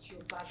gods which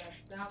your fathers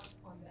served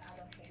on the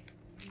other side of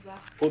the river.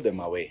 Put them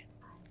away.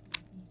 And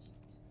in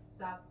Egypt,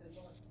 serve the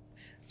Lord.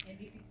 And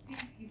if it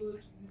seems evil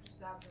to you to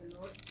serve the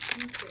Lord,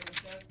 choose for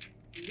yourself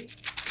this day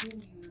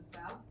whom you will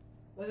serve,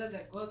 whether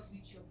the gods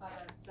which your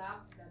fathers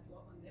served that were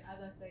on the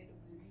other side of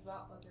the river,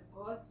 or the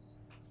gods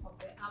of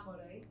the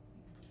Amorites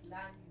in whose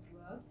land you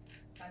dwell.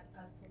 But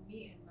as for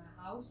me and my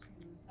house,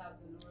 we will serve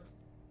the Lord.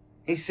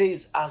 He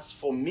says, as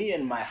for me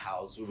and my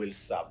house, we will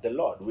serve the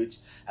Lord, which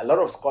a lot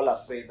of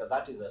scholars say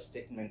that is a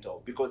statement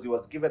of, because he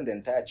was given the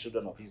entire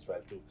children of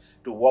Israel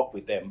to walk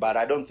with them. But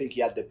I don't think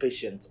he had the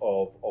patience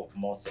of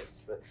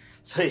Moses.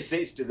 So he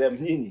says to them,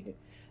 nyinyi,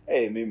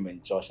 hey, mimi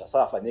mmenchosha.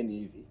 Sasa fanyeni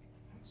hivi.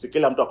 Si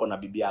kila mtu ako na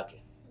bibi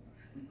yake.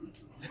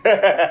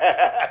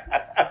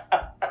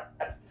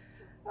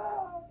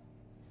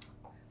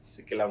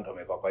 Si kila mtu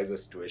amekuwa kwa hizo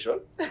situation.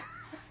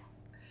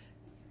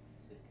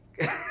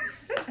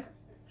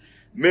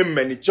 Mimi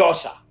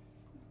mmenichosha.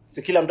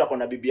 Si kila mtu ako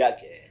na bibi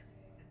yake.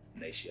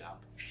 Naishi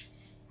hapo.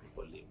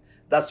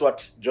 That's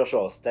what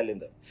Joshua was telling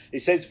them. He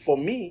says, for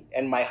me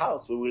and my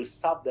house, we will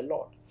serve the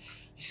Lord.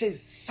 He says,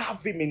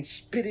 serve him in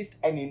spirit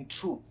and in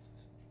truth.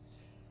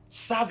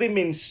 Serve him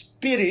in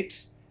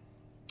spirit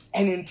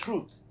and in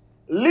truth.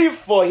 Live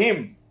for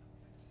him.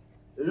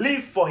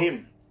 Live for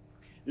him.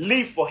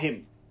 Live for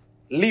him.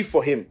 Live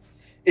for him.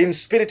 In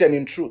spirit and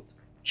in truth.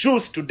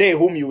 Choose today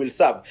whom you will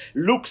serve.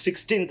 Luke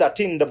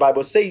 16:13, the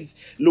Bible says,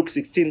 Luke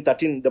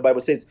 16:13, the Bible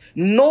says,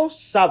 no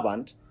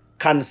servant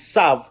can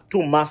serve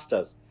two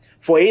masters,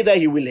 for either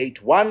he will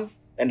hate one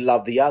and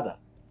love the other.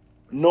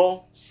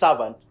 No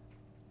servant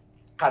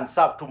can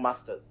serve two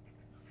masters.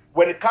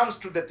 When it comes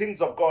to the things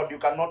of God, you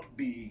cannot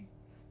be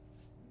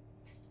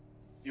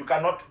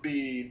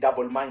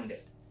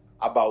double-minded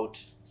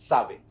about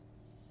serving.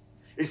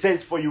 It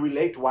says, for you will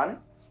hate one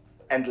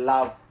and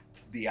love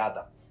the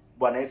other.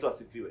 Bwana Yesu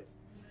asifiwe.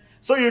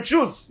 So you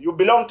choose. You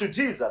belong to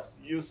Jesus.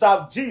 You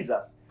serve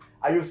Jesus.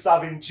 Are you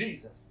serving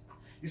Jesus?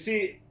 You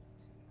see,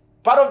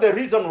 part of the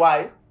reason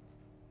why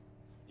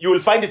you will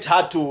find it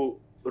hard to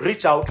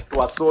reach out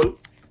to a soul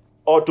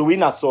or to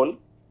win a soul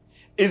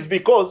is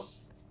because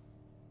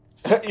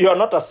you are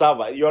not a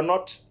server. You're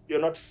not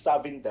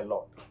serving the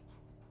Lord.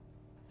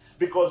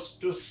 Because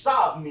to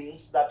serve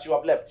means that you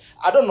have left.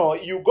 I don't know,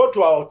 you go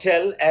to a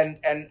hotel and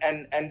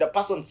the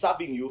person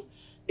serving you,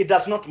 it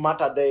does not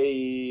matter.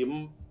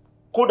 They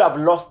could have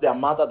lost their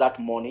mother that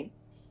morning,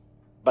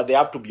 but they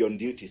have to be on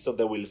duty, so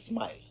they will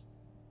smile.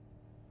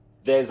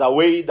 There's a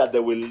way that they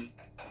will,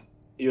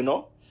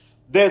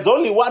 There's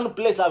only one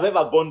place I've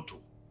ever gone to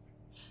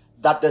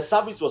that the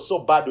service was so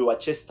bad we were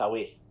chased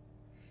away.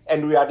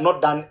 And we had not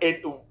done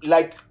it,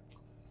 we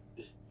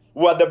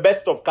were the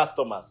best of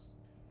customers.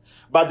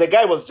 But the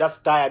guy was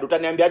just tired.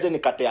 Utaniambiaje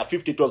nikatea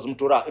 50, it was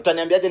mtura.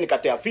 Utaniambiaje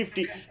nikatea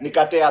 50,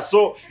 nikatea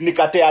so,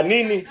 nikatea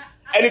nini.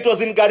 And it was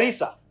in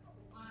Garissa,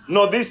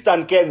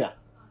 northeastern Kenya.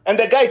 And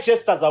the guy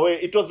chased us away.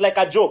 It was like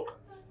a joke.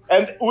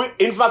 And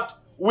in fact,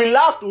 we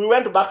laughed. We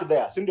went back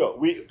there. Sindio?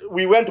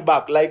 We went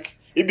back. Like,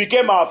 he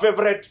became our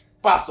favorite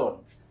person.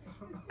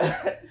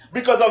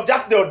 Because of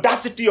just the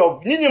audacity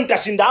of, nyinyi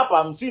mtashinda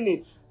hapa,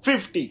 msini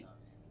 50.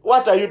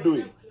 What are you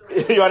doing?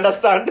 You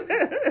understand?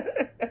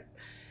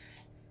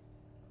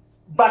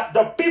 But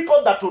the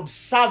people that would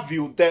serve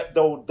you, they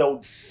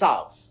would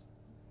serve.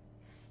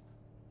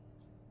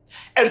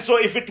 And so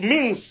if it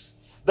means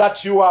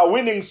that you are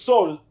winning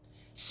souls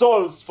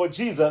for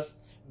Jesus,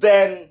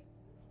 then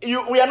we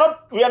are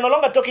no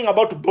longer talking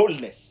about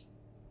boldness.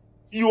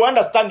 You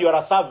understand you are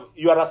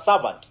a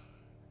servant.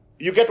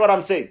 You get what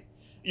I'm saying?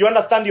 You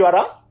understand you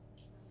are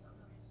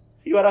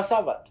a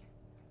servant.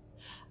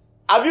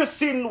 Have you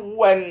seen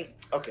when,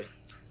 okay,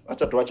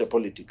 watch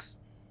politics.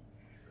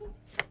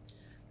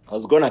 I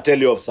was going to tell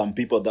you of some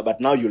people, but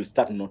now you'll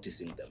start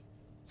noticing them.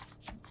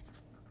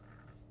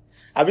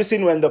 Have you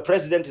seen when the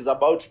president is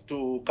about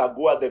to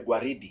kagua the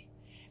Gwaridi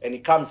and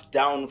he comes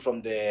down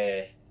from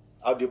the,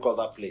 how do you call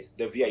that place?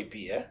 The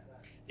VIP, eh?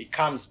 He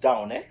comes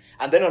down, eh?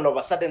 And then all of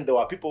a sudden there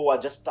were people who were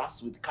just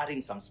tasked with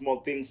carrying some small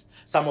things.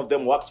 Some of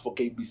them works for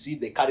KBC,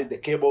 they carried the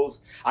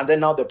cables. And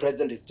then now the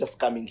president is just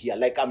coming here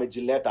like I'm a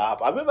Gillette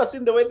up. Have you ever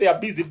seen the way they are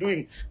busy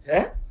doing,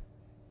 eh?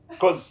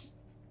 Because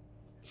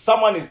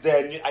someone is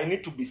there and I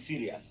need to be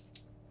serious.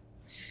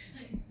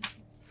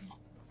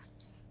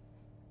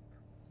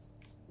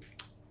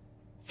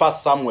 1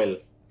 Samuel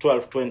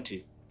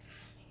 12:20,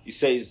 he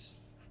says,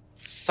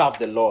 serve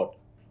the Lord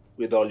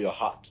with all your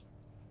heart.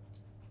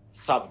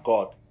 Serve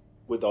God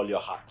with all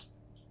your heart.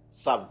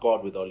 Serve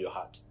God with all your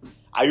heart.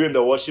 Are you in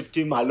the worship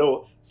team?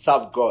 Hello?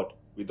 Serve God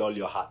with all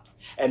your heart.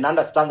 And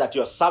understand that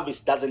your service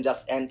doesn't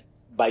just end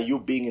by you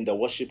being in the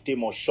worship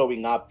team or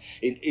showing up.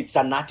 It's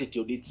an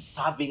attitude. It's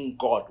serving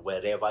God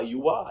wherever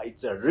you are.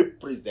 It's a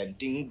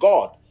representing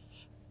God.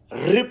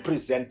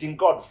 Representing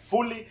God,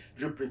 fully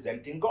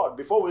representing God.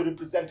 Before we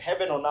represent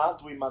heaven on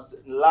earth, we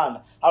must learn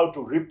how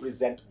to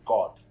represent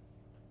God.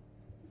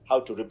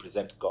 How to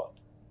represent God.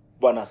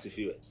 Bwana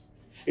asifiwe.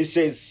 It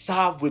says,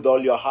 serve with all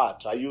your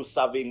heart. Are you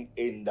serving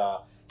in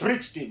the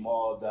preach team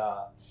or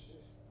the,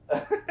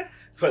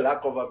 for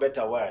lack of a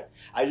better word,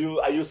 are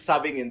you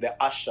serving in the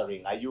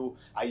ushering? Are you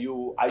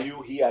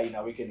here in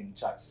Awakening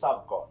Church?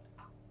 Serve God.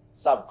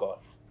 Serve God.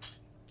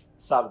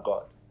 Serve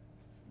God.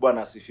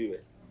 Bwana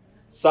asifiwe.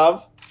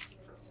 Serve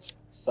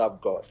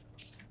God.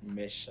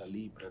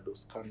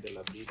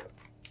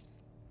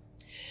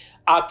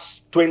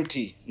 Acts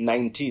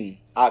 20:19.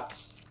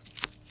 Acts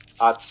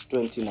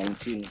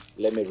 20:19.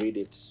 Let me read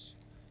it.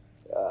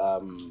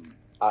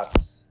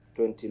 Acts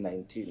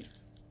 20:19.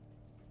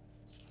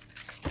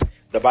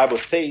 The Bible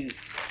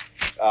says,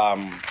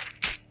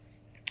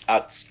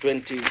 Acts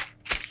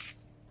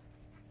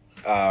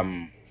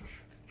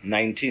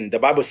 20:19. The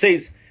Bible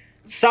says,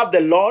 serve the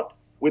Lord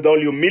with all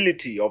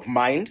humility of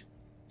mind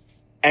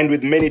and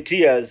with many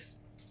tears,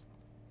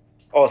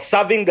 or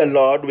serving the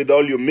Lord with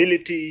all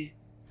humility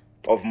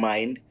of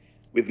mind,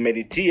 with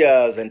many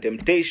tears and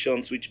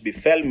temptations which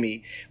befell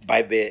me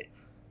by the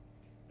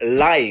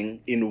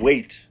lying in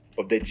wait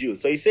of the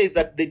Jews. So he says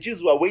that the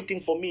Jews were waiting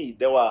for me.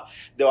 They were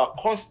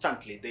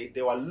constantly,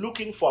 they were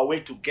looking for a way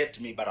to get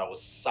me, but I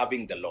was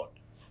serving the Lord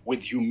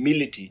with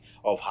humility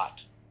of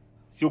heart.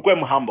 Si ukwe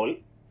humble.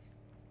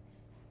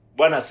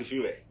 Bwana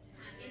asifiwe.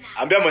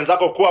 Ambia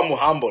mwenzako kuwa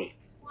humble.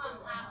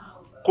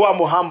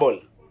 Kuwa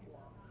humble.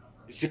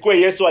 Sikwe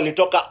Yesu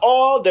alitoka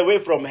all the way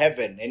from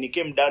heaven and he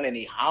came down and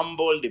he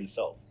humbled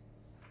himself.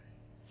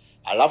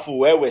 Alafu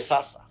wewe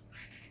sasa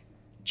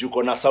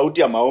juko na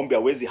sauti ya maombi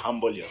hawezi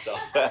humble yourself.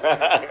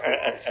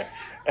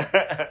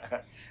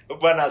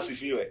 Bwana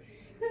asifiwe.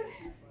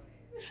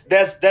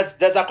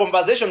 There's a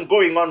conversation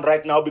going on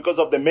right now because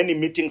of the many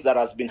meetings that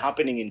has been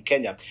happening in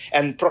Kenya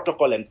and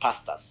protocol and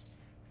pastors.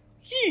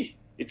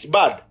 It's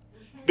bad.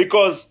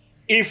 Because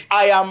if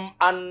I am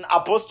an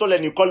apostle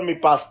and you call me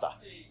pastor,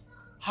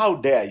 how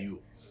dare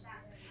you?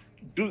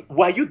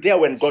 Were you there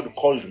when God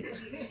called me?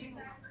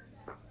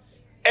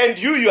 And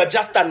you are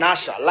just an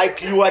usher.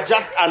 Like you are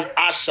just an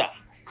usher.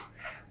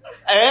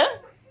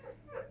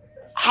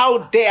 How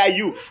dare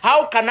you?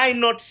 How can I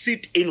not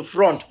sit in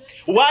front?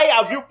 Why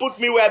have you put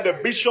me where the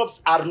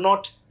bishops are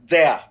not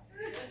there?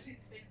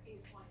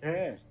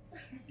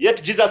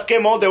 Yet Jesus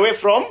came all the way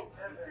from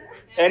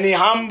and he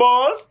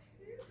humbled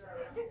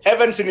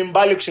heaven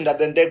sinimbali kushinda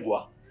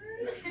dendegwa.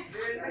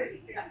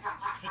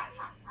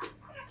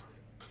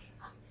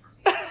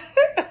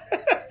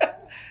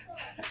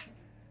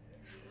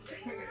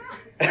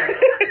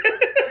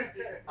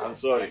 I'm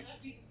sorry.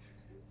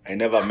 I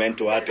never meant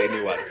to hurt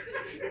anyone.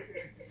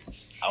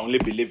 I only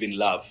believe in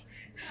love.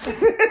 Do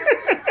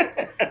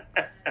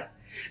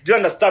you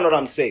understand what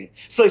I'm saying?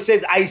 So he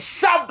says, I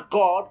served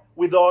God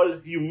with all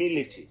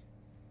humility.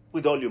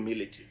 With all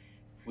humility.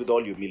 With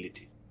all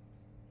humility.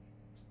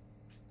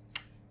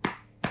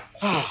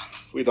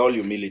 With all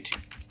humility.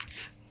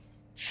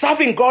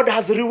 Serving God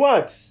has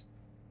rewards.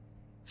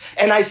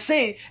 And I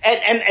say,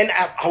 and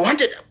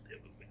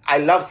I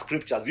love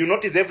scriptures. You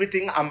notice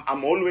everything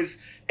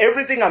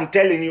everything I'm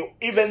telling you,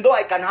 even though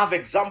I can have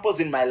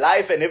examples in my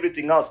life and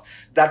everything else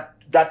that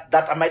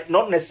I might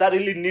not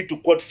necessarily need to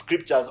quote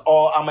scriptures,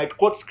 or I might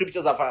quote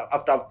scriptures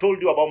after I've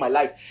told you about my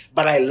life,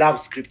 but I love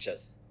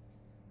scriptures.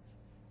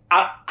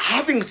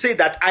 Having said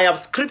that, I have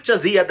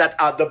scriptures here that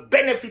are the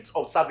benefits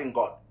of serving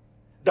God.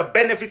 The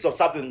benefits of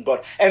serving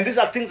God. And these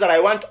are things that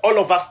I want all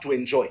of us to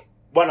enjoy.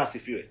 Bwana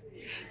sifiwe.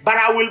 But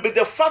I will be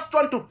the first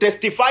one to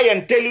testify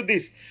and tell you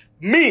this.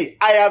 Me,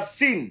 I have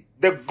seen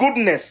the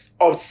goodness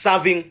of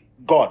serving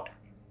God.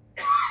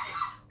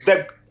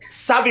 The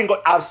serving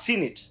God, I've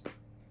seen it.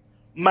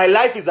 My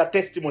life is a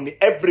testimony.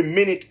 Every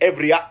minute,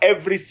 every hour,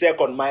 every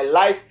second, my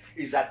life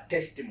is a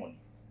testimony.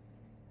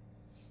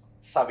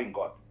 Serving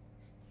God.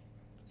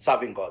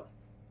 Serving God.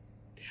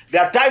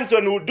 There are times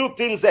when we do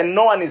things and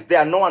no one is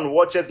there, no one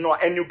watches,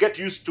 and you get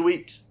used to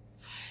it.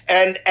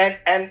 And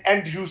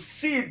you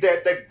see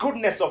the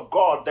goodness of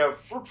God, the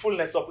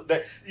fruitfulness of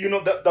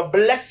the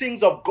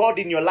blessings of God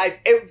in your life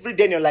every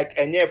day, and you're like,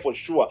 Enye, for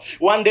sure.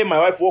 One day my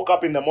wife woke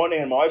up in the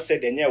morning and my wife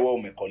said, Enye,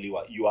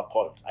 you are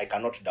called. I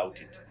cannot doubt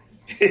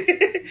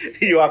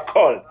it. You are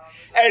called.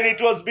 And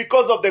it was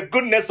because of the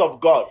goodness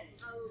of God.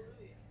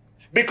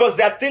 Because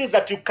there are things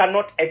that you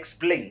cannot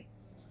explain.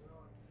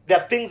 There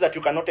are things that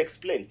you cannot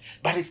explain.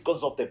 But it's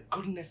because of the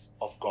goodness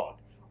of God,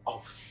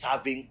 of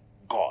serving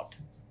God.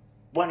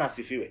 Bwana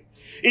sifiwe.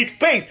 It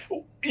pays.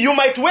 You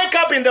might wake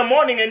up in the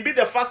morning and be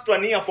the first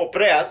one here for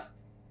prayers.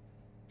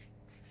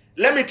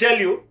 Let me tell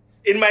you,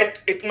 it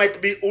might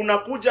be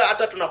unakuja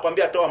hata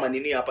tunakwambia toa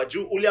manini hapa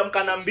juu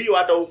uliamka na mbio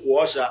hata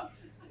ukuosha.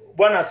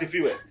 Bwana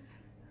sifiwe.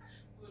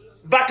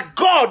 But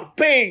God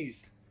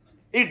pays.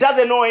 He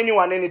doesn't know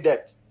anyone any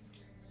debt.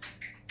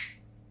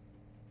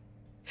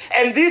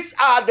 And these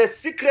are the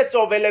secrets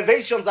of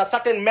elevations that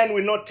certain men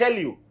will not tell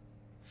you.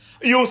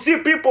 You see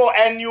people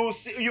and you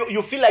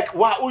feel like,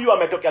 wow, huyu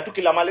ametokea tu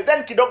kila mali.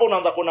 Then kidogo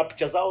unaanza kuona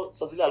picha zao,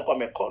 sasa zile alikuwa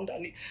amekonda.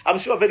 I'm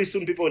sure very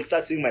soon people will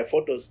start seeing my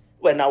photos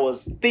when I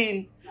was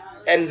thin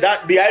and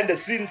that behind the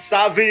scenes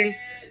serving.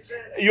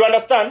 You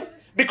understand?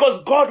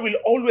 Because God will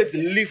always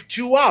lift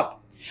you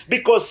up.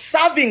 Because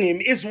serving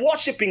him is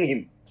worshiping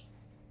him.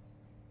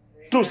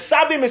 To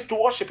serve him is to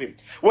worship him.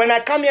 When I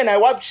come here and I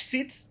watch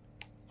seats,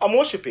 I'm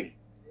worshiping.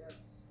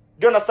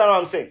 Do you understand what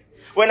I'm saying?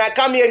 When I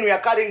come here and we are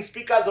carrying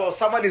speakers or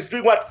someone is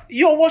doing what?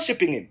 You're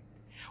worshiping him.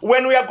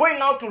 When we are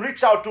going out to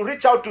reach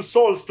out to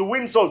souls, to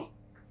win souls,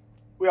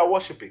 we are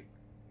worshiping.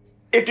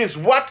 It is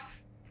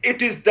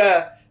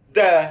the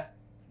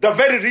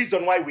very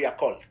reason why we are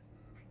called.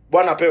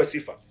 Bwana pewe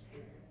sifa.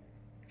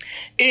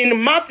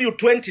 In Matthew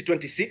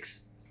 20:26,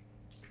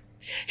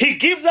 he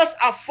gives us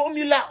a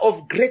formula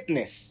of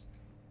greatness.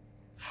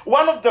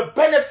 One of the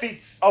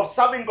benefits of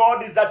serving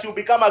God is that you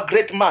become a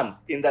great man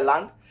in the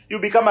land. You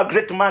become a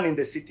great man in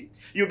the city.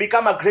 You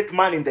become a great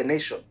man in the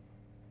nation.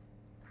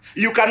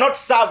 You cannot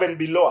serve and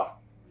be lower.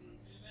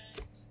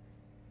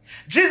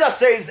 Jesus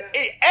says,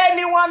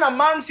 anyone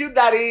amongst you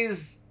that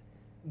is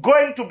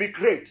going to be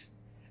great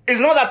is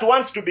not that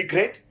wants to be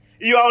great.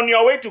 You are on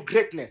your way to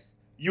greatness.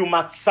 You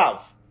must serve.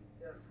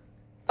 Yes.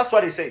 That's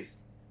what he says.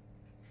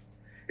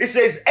 He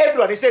says,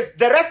 everyone. He says,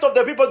 the rest of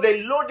the people,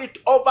 they load it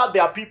over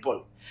their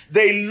people.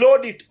 They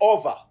load it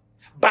over.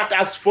 But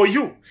as for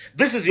you,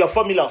 this is your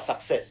formula of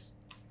success.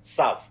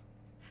 Serve.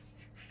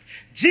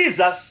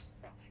 Jesus,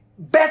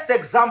 best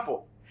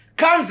example,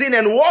 comes in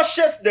and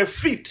washes the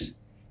feet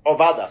of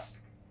others.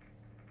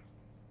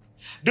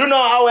 Do you know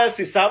how else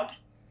he served?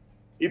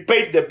 He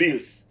paid the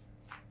bills.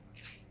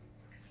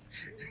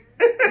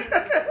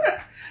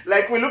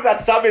 Like we look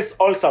at service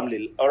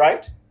awesomely, all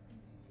right?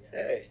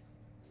 Hey.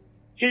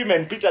 Him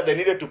and Peter, they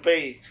needed to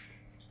pay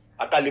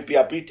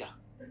akalipia Peter.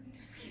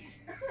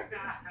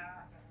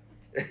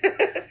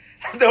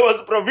 There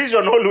was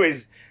provision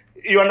always.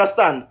 You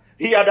understand?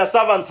 He had a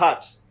servant's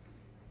heart.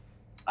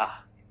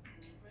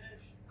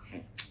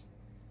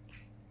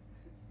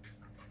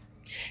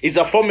 It's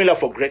a formula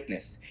for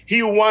greatness. He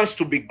who wants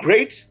to be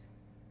great,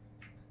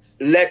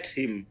 let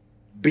him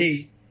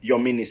be your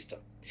minister.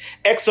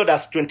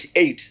 Exodus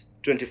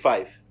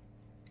 28:25.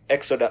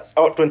 Exodus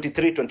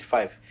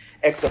 23:25.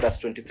 Exodus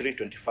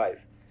 23:25. I'd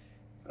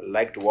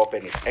like to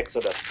open it.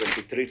 Exodus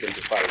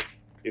 23:25.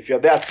 If you're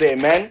there, say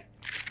amen.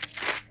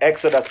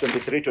 Exodus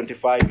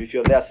 23:25. If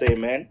you're there, say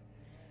amen.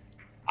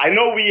 I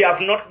know we have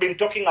not been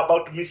talking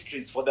about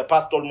mysteries for the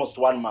past almost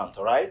 1 month,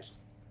 all right?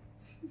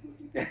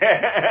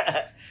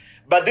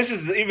 But this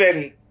is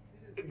even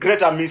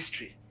greater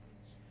mystery.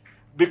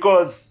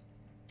 Because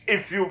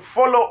if you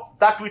follow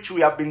that which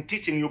we have been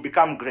teaching, you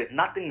become great.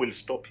 Nothing will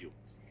stop you.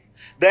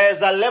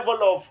 There's a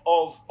level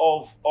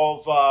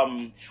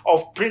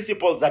of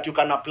principles that you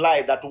can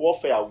apply that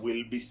warfare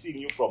will be seeing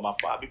you from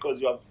afar because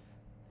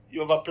you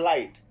have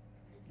applied.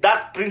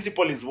 That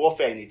principle is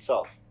warfare in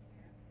itself.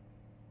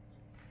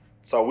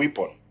 It's a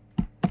weapon.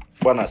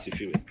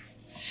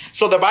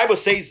 So the Bible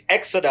says,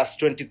 Exodus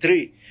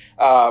 23,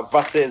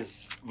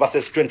 verses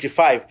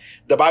 25.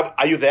 The Bible,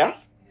 are you there?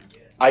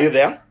 Yes. Are you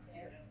there?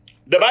 Yes.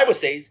 The Bible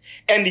says,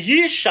 and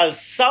ye shall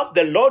serve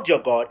the Lord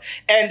your God,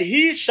 and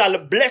he shall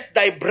bless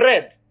thy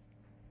bread.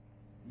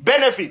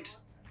 Benefit.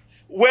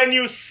 When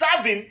you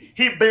serve him,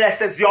 he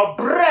blesses your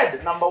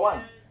bread, number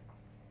one.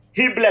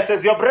 He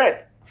blesses your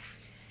bread.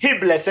 He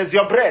blesses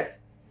your bread.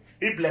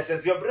 He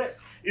blesses your bread.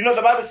 You know,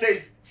 the Bible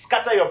says,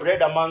 scatter your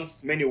bread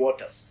amongst many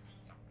waters.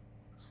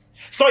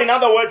 So in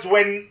other words,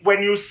 when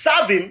you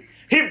serve him,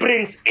 he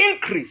brings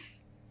increase.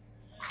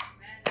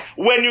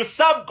 When you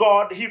serve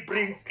God, he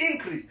brings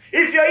increase.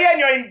 If you're here and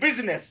you're in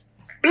business,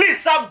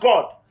 please serve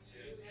God.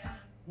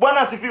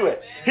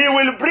 He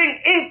will bring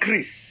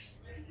increase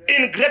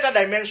in greater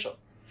dimension.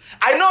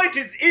 I know it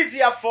is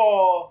easier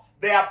for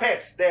their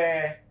pets,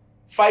 the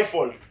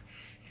fivefold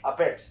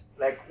Apst.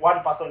 Like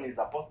one person is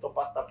apostle,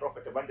 pastor,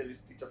 prophet,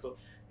 evangelist, teacher, so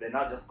they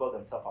now just call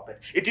themselves Apst.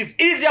 It is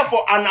easier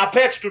for an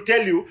Apst to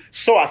tell you,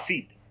 sow a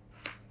seed.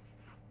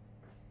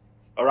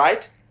 All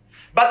right?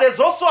 But there's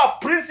also a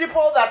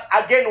principle that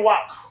again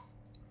works.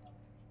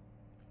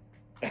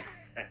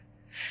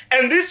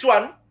 And this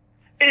one,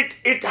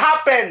 it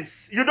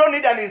happens. You don't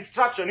need an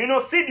instruction. You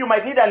know, seed, you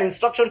might need an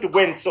instruction to go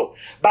and sow.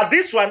 But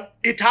this one,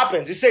 it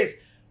happens. It says,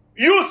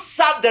 you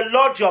serve the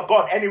Lord your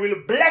God, and he will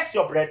bless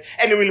your bread,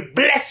 and he will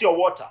bless your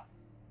water.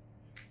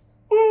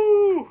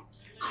 Ooh.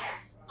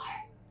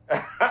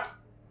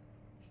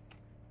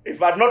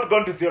 If I'd not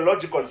gone to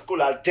theological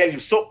school, I'll tell you.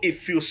 So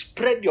if you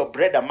spread your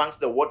bread amongst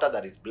the water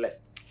that is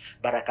blessed,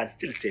 but I can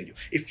still tell you,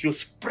 if you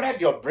spread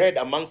your bread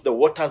amongst the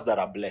waters that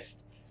are blessed,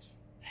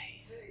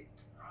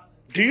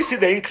 do you see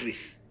the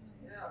increase?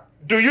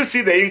 Do you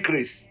see the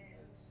increase?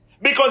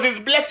 Because he's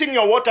blessing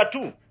your water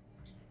too.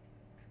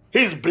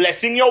 He's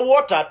blessing your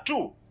water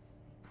too.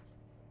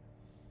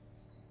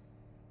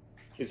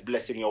 He's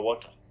blessing your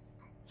water.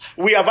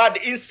 We have had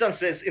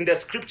instances in the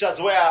scriptures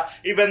where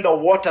even the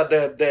water,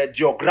 the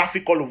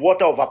geographical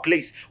water of a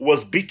place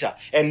was bitter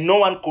and no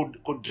one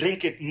could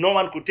drink it, no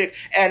one could take.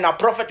 And a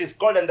prophet is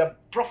called and the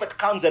prophet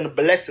comes and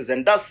blesses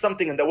and does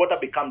something and the water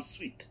becomes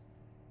sweet.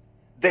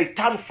 They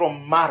turn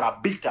from Mara,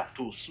 bitter,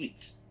 to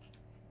sweet.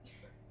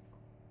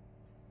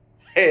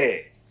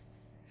 Hey.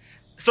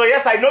 So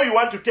yes, I know you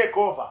want to take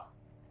over.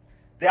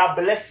 There are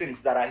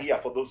blessings that are here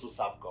for those who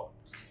serve God.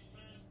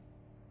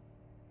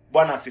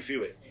 Bwana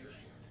asifiwe.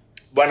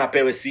 Bwana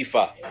pewe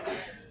sifa.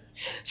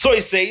 So he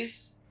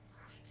says,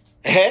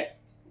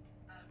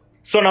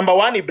 so number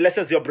one, he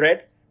blesses your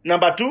bread.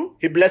 Number two,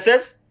 he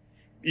blesses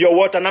your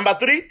water. Number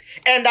three,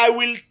 and I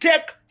will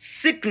take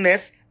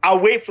sickness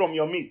away from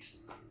your midst.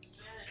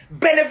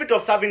 Benefit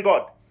of serving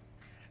God.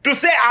 To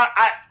say,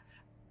 I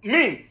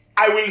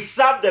will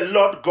serve the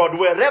Lord God.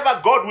 Wherever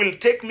God will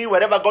take me,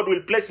 wherever God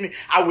will place me,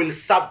 I will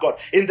serve God.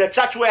 In the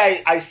church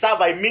where I serve,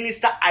 I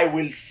minister, I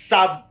will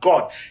serve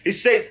God. He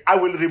says, I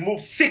will remove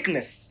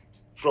sickness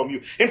from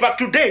you. In fact,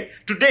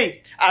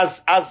 today,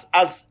 as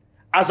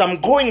I'm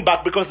going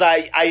back, because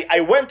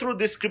I went through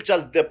these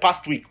scriptures the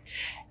past week.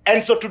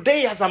 And so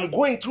today, as I'm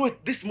going through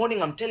it this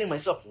morning, I'm telling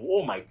myself,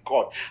 oh my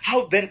God,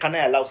 how then can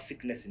I allow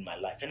sickness in my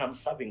life? And I'm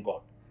serving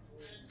God.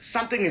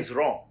 Something is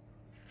wrong.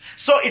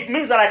 So it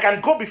means that I can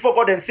go before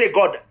God and say,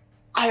 God,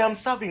 I am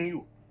serving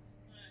you.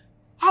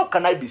 How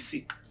can I be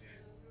sick?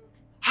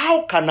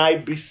 How can I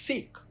be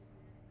sick?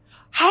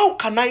 How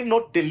can I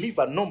not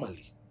deliver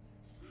normally?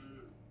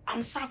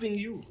 I'm serving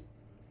you.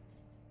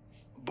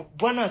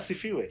 Bwana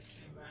asifiwe.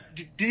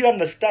 Do you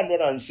understand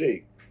what I'm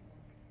saying?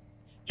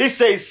 He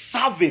says,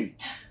 serve him.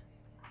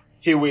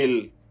 He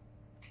will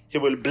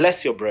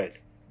bless your bread,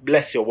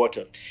 bless your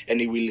water,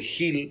 and he will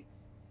heal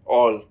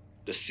all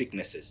the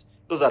sicknesses.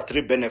 Those are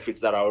 3 benefits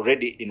that are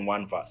already in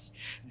one verse.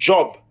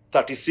 Job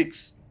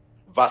 36,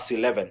 verse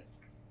 11.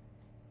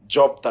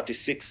 Job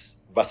 36,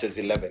 verses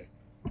 11.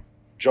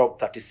 Job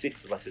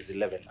 36, verses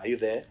 11. Are you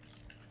there?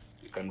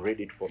 You can read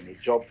it for me.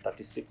 Job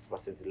 36,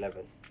 verses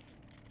 11.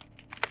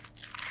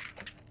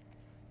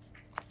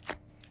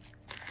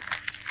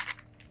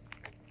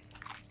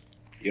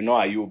 You know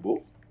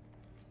Ayubu?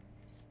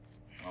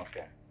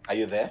 Okay. Are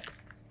you there?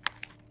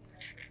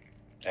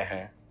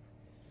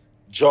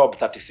 Job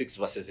 36,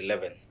 verses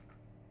 11.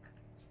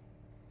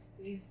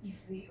 Says, if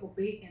they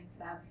obey and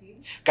serve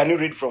him. Can you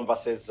read from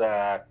verses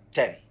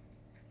 10?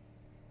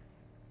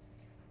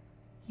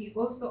 He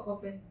also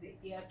opens the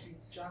ear to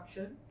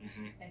instruction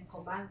and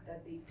commands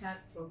that they turn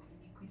from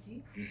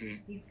iniquity.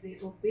 If they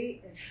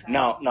obey and serve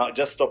Now,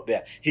 just stop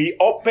there. He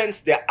opens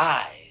their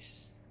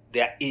eyes,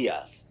 their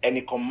ears, and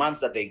he commands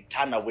that they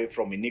turn away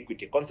from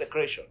iniquity.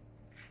 Consecration.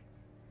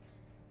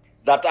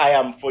 That I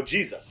am for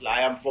Jesus.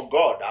 I am for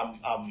God.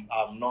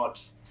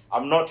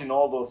 I'm not in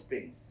all those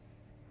things.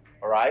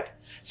 All right?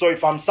 So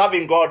if I'm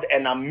serving God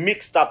and I'm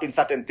mixed up in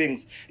certain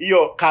things,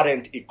 your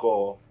current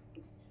iko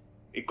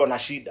na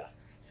shida.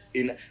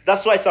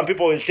 That's why some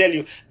people will tell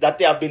you that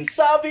they have been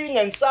serving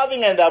and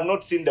have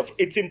not seen the fruit.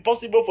 It's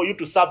impossible for you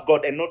to serve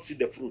God and not see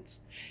the fruits.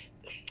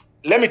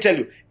 Let me tell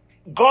you,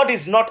 God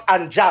is not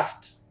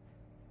unjust.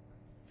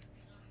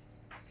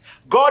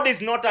 God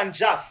is not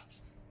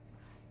unjust.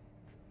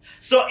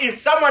 So if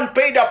someone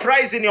paid a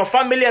price in your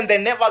family and they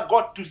never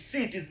got to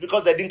see it, it's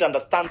because they didn't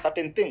understand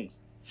certain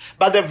things.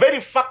 But the very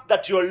fact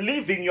that you're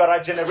living, you are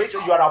a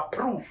generation, you are a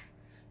proof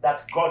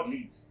that God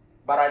lives.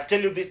 But I tell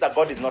you this, that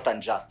God is not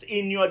unjust.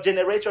 In your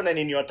generation and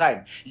in your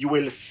time, you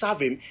will serve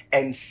him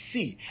and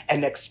see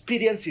and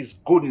experience his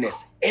goodness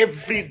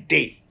every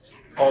day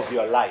of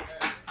your life.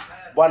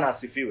 Bwana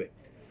asifiwe.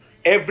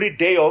 Every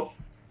day of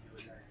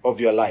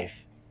your life.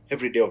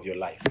 Every day of your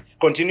life.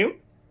 Continue.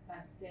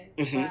 Verse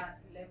 10,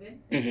 verse 11.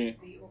 If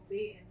they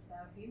obey and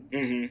serve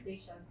him, they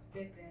shall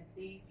spend their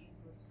days in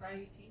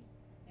prosperity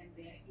and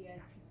their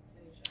years in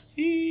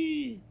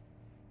pleasure.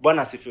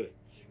 Bwana asifiwe.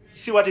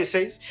 See what he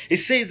says? He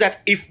says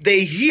that if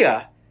they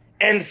hear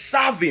and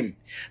serve him,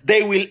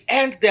 they will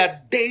end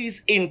their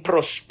days in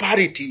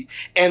prosperity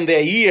and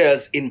their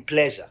years in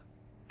pleasure.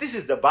 This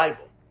is the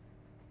Bible.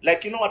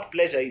 Like, you know what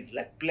pleasure is?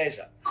 Like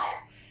pleasure.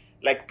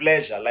 Like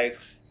pleasure. Like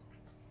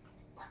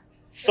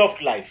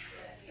soft life.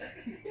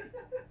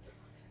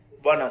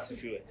 Bwana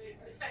asifiwe.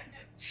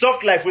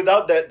 Soft life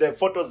without the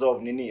photos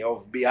of Nini,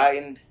 of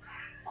behind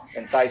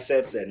and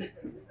triceps and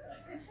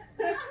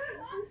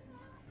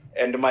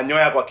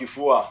manyoya kwa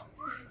kifua.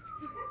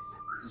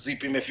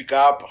 Zipi imefika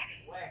hapa.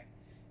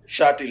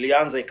 Shati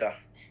ilianza ikafika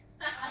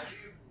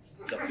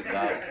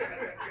hapa.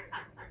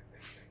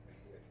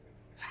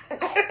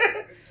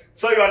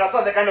 So you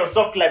understand the kind of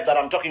soft life that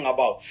I'm talking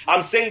about.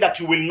 I'm saying that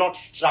you will not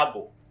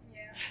struggle.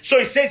 Yeah. So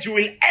he says you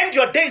will end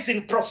your days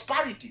in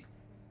prosperity.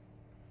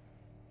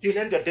 You'll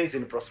end your days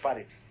in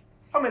prosperity.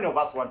 How many of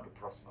us want to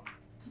prosper?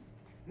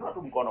 You want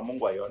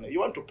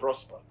to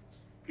prosper.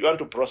 You want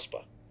to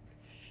prosper.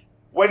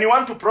 When you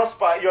want to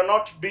prosper, you're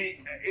not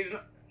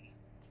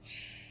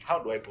how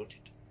do I put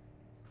it?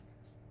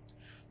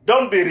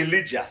 Don't be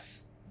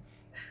religious.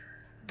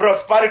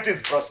 Prosperity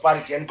is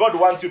prosperity, and God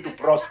wants you to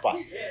prosper.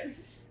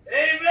 Yes.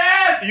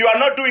 Amen. You are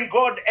not doing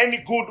God any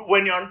good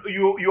when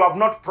you have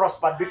not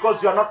prospered,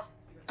 because you are not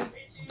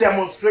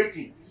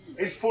demonstrating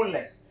his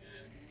fullness.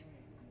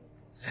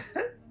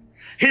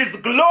 His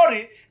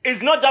glory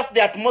is not just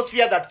the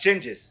atmosphere that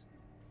changes.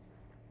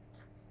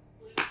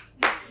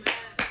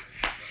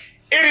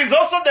 It is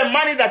also the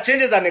money that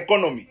changes an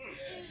economy.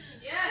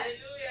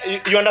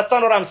 You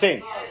understand what I'm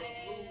saying?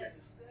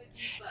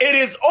 It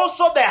is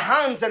also the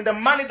hands and the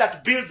money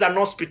that builds an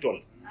hospital.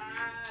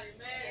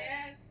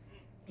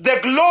 The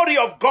glory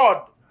of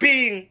God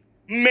being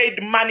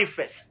made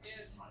manifest.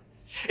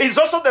 It's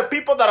also the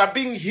people that are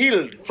being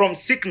healed from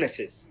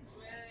sicknesses.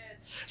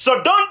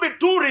 So don't be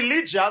too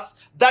religious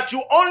that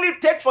you only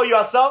take for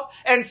yourself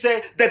and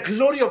say, the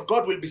glory of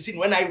God will be seen.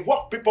 When I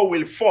walk, people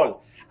will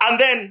fall. And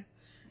then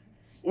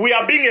we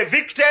are being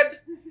evicted.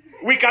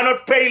 We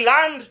cannot pay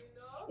land.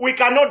 We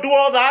cannot do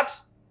all that.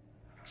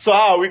 So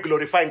how are we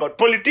glorifying God?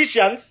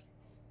 Politicians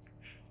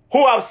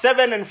who have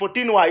 7 and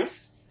 14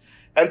 wives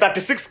and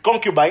 36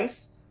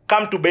 concubines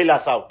come to bail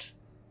us out.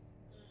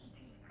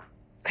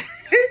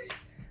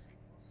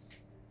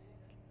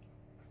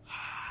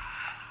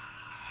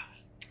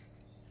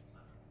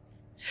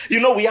 You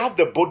know, we have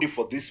the body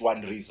for this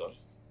one reason.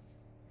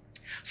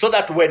 So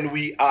that when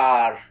we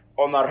are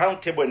on a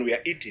round table and we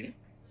are eating,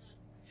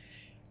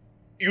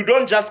 you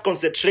don't just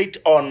concentrate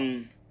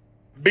on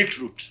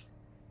beetroot.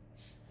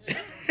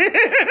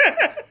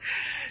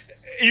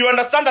 You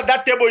understand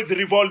that table is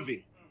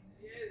revolving.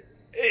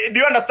 Do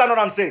you understand what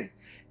I'm saying?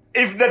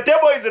 If the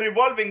table is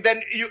revolving,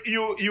 then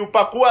you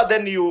pakua,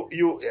 then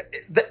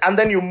and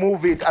then you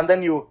move it, and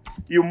then you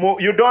move.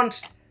 You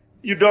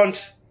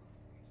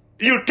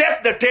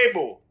test the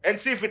table and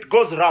see if it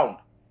goes round.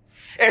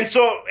 And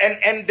so,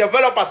 and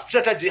develop a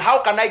strategy. How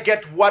can I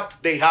get what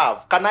they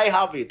have? Can I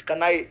have it?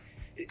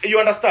 You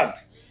understand?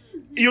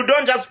 You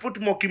don't just put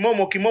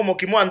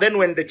mokimo, and then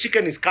when the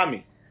chicken is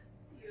coming,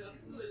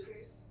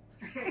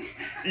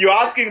 you're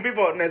asking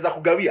people, neza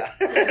kugawia.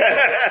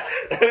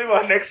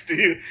 People next to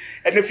you.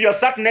 And if you're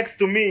sat next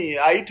to me,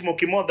 I eat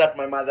mokimo that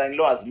my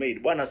mother-in-law has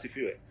made. Bwana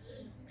sifiwe.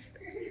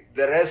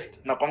 The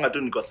rest, nakwanga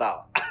tu niko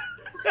sawa.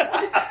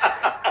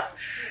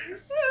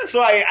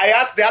 So I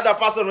asked the other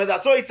person whether,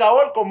 so it's a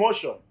whole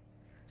commotion.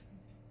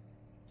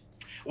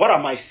 What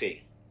am I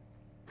saying?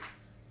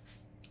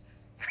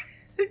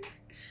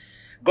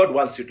 God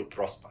wants you to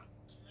prosper.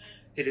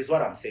 It is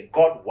what I'm saying.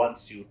 God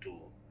wants you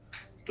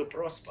to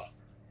prosper.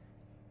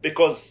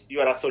 Because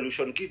you are a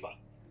solution giver.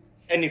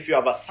 And if you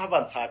have a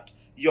servant's heart,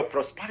 your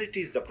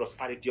prosperity is the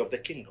prosperity of the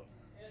kingdom.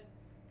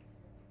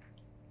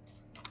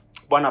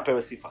 Bwana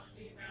pewe sifa.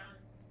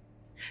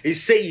 He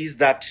says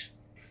that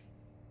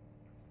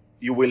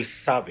you will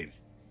serve him.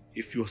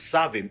 If you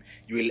serve him,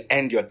 you will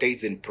end your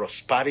days in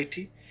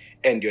prosperity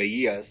and your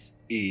years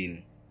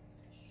in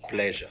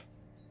pleasure.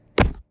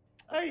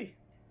 Hey,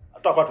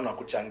 hatakuwa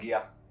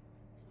tunakuchangia.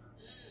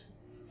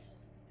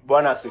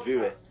 Bwana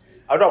asifiwe.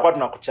 Hatakuwa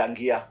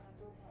tunakuchangia.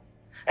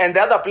 And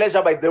the other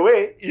pleasure, by the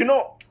way, you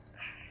know,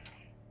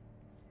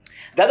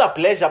 the other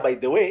pleasure, by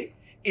the way,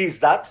 is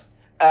that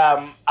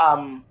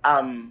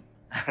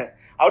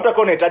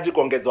hautakuwa unahitaji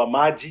kuongezwa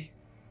maji.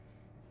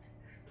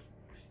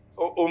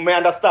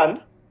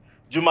 Understand?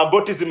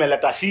 Jumagoti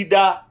zimeleta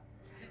shida.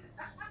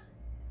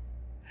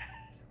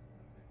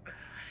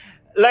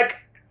 Like,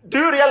 do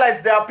you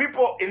realize there are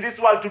people in this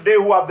world today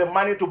who have the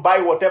money to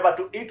buy whatever,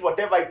 to eat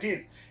whatever it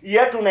is,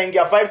 yet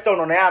unaingia 5-star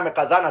unaona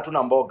amekazana tu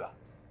na mboga?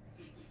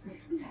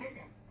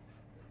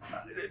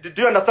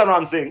 Do you understand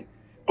what I'm saying?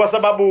 Kwa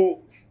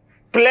sababu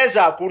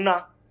pleasure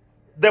hakuna.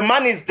 The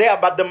money is there,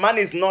 but the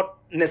money is not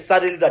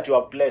necessarily that you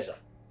have pleasure.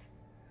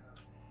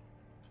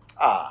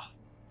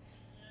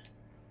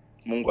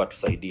 Mungu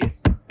atusaidie.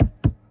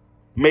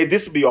 May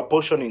this be your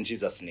portion in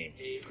Jesus' name.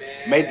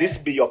 Amen. May this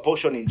be your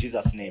portion in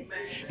Jesus' name.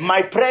 Amen.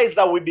 My prayer is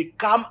that we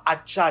become a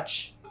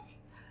church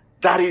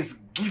that is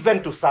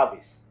given to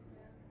service.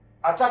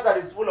 A church that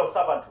is full of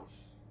servanthood.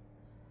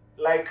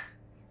 Like,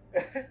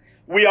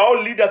 we are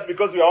all leaders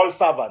because we are all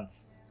servants.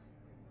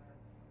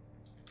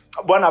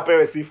 Bwana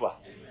pewe sifa.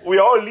 We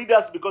are all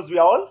leaders because we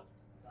are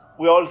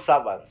all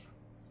servants.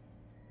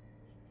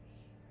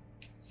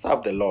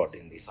 Serve the Lord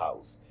in this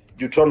house.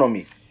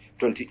 Deuteronomy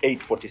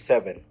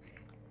 28:47.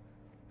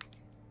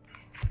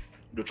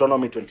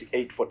 Deuteronomy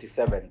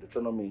 28:47.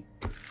 Deuteronomy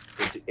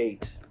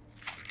 28.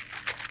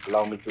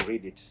 Allow me to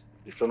read it.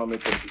 Deuteronomy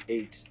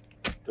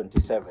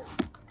 28:27.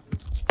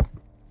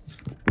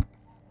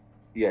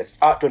 Yes.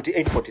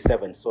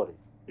 28:47. Sorry.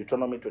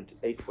 Deuteronomy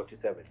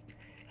 28:47.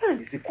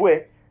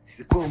 Isikue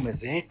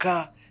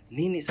umezeeka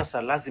nini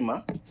sasa,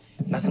 lazima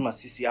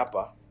sisi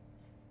hapa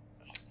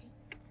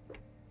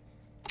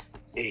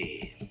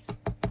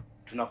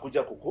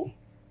tunakuja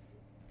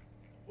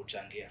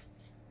kuchangia.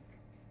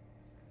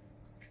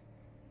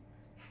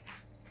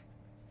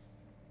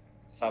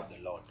 Serve the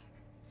Lord.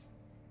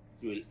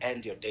 You will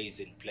end your days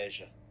in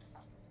pleasure,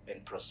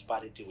 and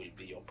prosperity will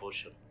be your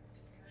portion.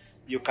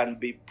 You can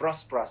be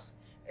prosperous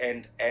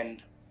and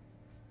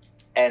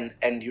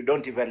you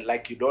don't even,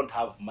 like, you don't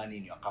have money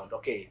in your account.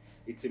 Okay,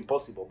 it's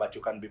impossible, but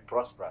you can be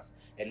prosperous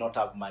and not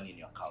have money in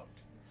your account.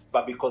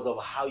 But because of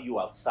how you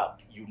have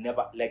served, you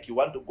never, like, you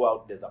want to go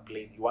out, there's a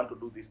plane, you want to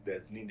do this,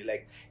 there's need,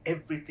 like,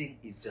 everything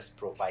is just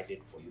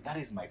provided for you. That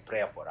is my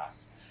prayer for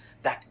us.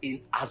 That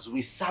as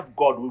we serve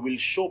God, we will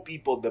show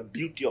people the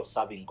beauty of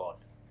serving God.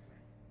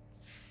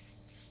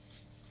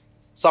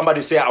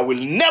 Somebody say, I will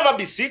never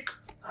be sick.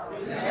 I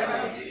will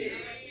never be sick.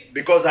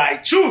 Because I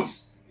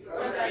choose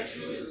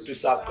to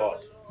serve God.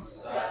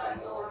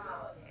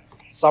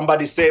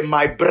 Somebody say,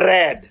 my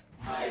bread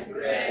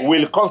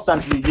will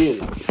constantly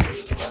yield.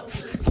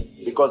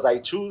 Because I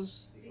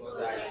choose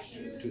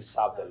to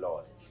serve the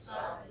Lord.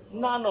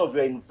 None of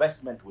your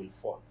investment will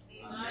fall.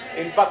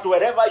 In fact,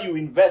 wherever you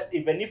invest,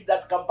 even if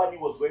that company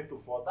was going to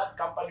fall, that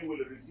company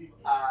will receive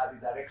a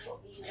resurrection.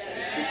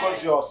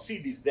 Because your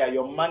seed is there,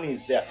 your money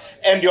is there,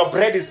 and your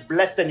bread is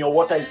blessed and your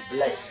water is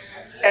blessed.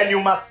 And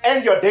you must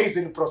end your days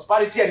in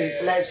prosperity and in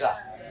pleasure.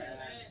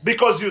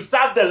 Because you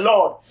serve the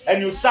Lord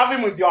and you serve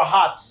him with your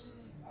heart.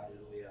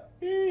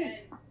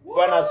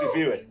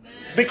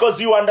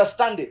 Because you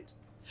understand it.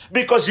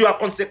 Because you are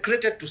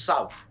consecrated to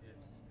serve.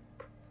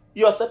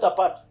 You are set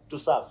apart to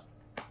serve.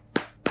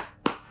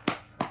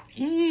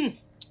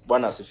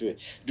 Bwana asifiwe.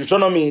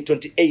 Deuteronomy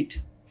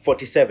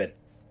 28:47.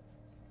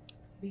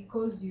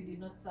 Because you did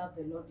not serve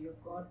the Lord your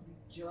God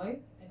with joy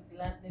and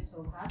gladness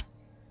of heart,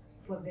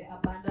 for the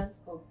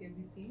abundance of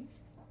everything.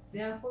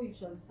 Therefore you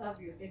shall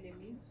serve your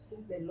enemies,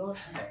 whom the Lord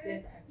will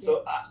send against So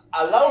you.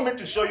 allow me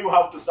to show you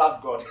how to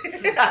serve God.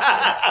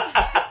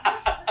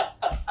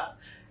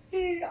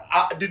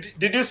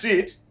 Did you see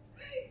it?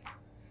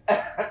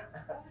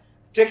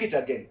 Take it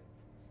again.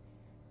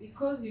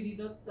 Because you did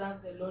not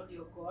serve the Lord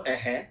your God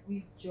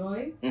with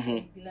joy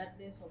and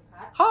gladness of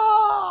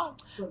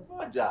heart.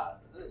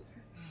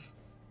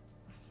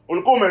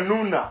 Ulikuwa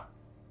umenuna.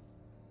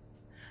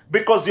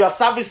 Because your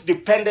service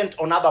dependent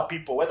on other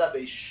people, whether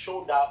they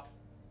showed up,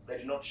 they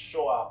did not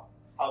show up,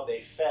 how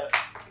they felt,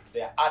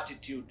 their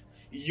attitude.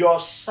 You're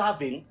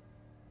serving,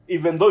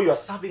 even though you're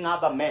serving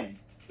other men,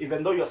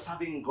 even though you're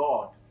serving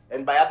God,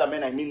 and by other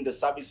men I mean the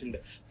service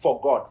for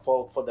God,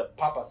 for the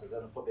purposes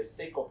and for the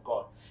sake of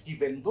God.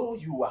 Even though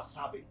you are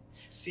serving,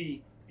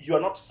 see, you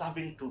are not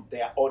serving to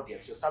their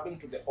audience, you're serving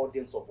to the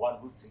audience of one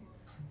who sees.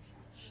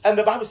 And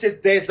the Bible says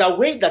there's a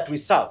way that we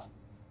serve.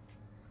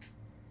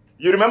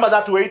 You remember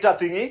that waiter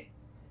thingy?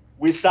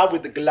 We serve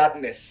with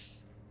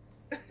gladness.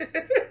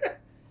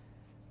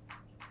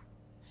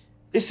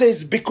 It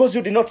says, because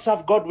you did not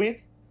serve God with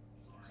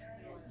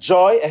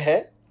joy,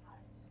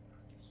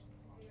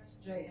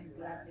 Joy and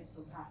gladness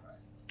of heart.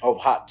 Of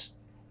heart.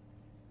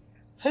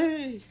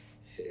 Hey.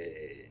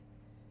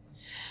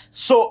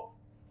 So,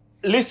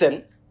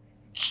 listen,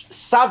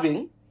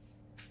 serving,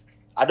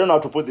 I don't know how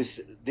to put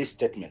this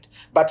statement,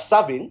 but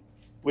serving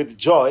with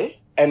joy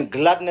and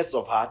gladness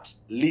of heart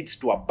leads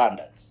to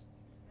abundance.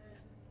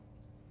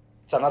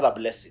 It's another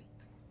blessing.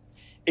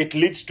 It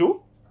leads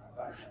to,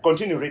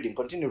 continue reading.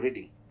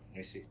 Let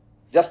me see.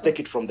 Just take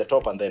it from the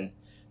top and then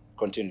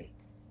continue.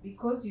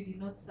 Because you did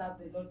not serve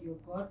the Lord your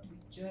God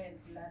with joy and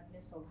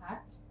gladness of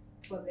heart,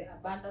 for the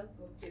abundance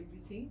of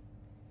everything.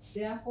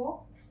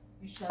 Therefore,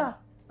 you shall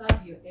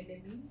serve your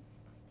enemies,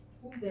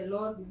 whom the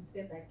Lord will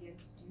send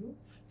against you.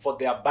 For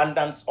the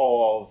abundance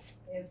of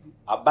everything.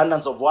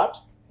 Abundance of what?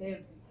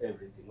 Everything.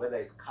 Whether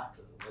it's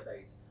cattle, whether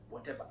it's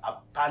whatever.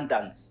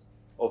 Abundance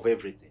of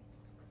everything.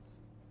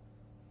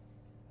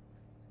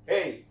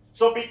 Hey,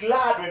 so be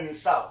glad when you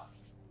serve.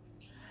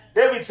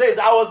 David says,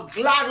 I was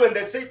glad when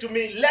they said to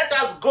me, let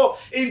us go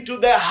into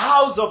the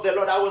house of the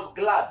Lord. I was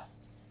glad.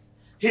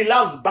 He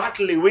loves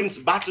battle. He wins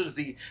battles.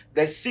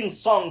 They sing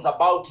songs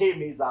about him.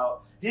 He's a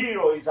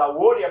hero. He's a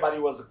warrior. But he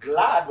was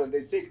glad when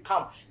they said,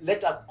 come,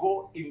 let us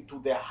go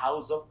into the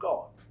house of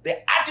God.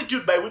 The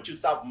attitude by which you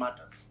serve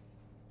matters.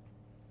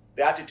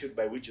 The attitude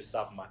by which you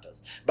serve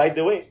matters. By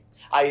the way,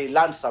 I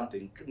learned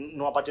something.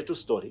 Niwapate tu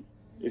story.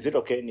 Is it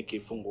okay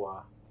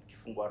nikifungua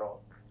roho?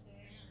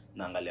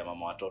 Naangalia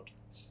mama watoto.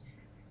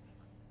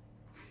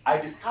 I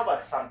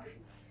discovered something.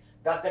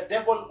 That the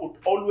devil would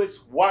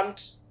always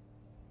want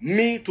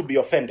me to be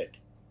offended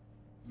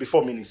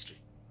before ministry.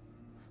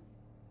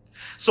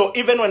 So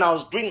even when I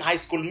was doing high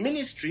school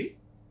ministry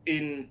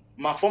in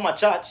my former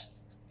church,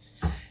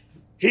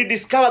 he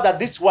discovered that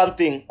this one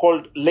thing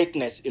called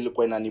lateness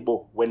ilikuwa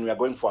inanibo when we are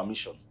going for a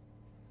mission.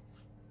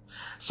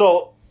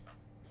 So,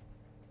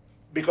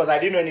 because I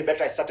didn't know any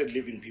better, I started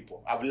leaving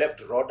people. I've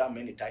left Rhoda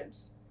many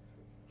times.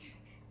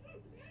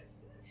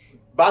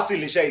 Basi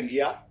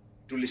lishaingia,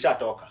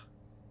 tulishatoka.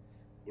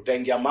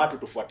 Utaingia Matu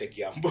tufuate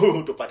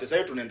Kiambu, tupate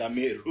sayo tunaenda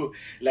Meru,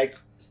 like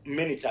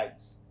many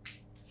times.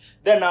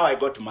 Then now I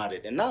got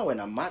married. And now when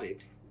I'm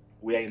married,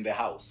 we are in the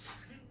house.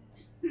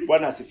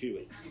 Bwana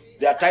asifiwe.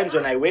 There are times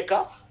when I wake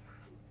up,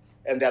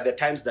 and there are the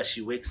times that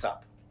she wakes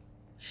up.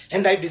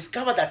 And I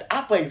discovered that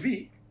hapa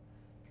hivi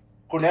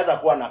kunaweza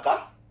kuwa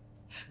naka,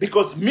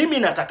 because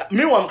mimi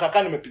wa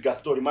mkaka nimepiga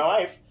story. My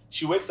wife,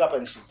 she wakes up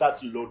and she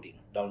starts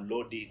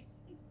downloading.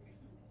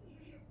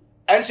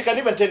 And she can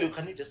even tell you,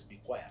 can you just be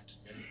quiet?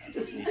 I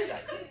just need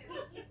time.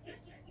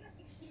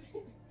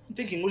 I'm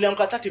thinking,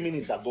 uliamka 30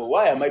 minutes ago,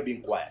 why am I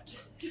being quiet?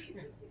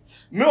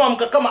 Mimi wa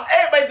mkaka kama,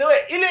 hey, by the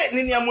way, ile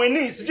nini ya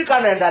mweni, sijui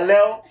kana enda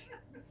leo.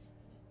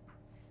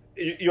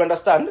 You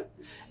understand?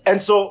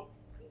 And so,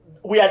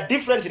 we are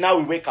different in how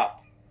we wake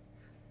up.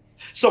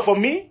 So for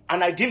me,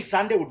 an ideal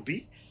Sunday would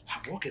be,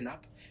 I've woken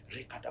up,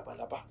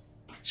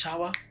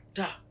 shower,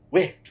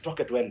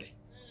 tutoke tuende.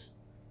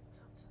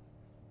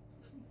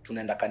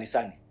 Tunaenda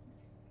kanisani.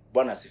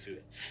 Bwana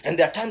asifiwe. And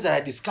there are times that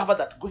I discover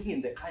that going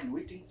in the car and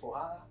waiting for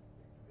her,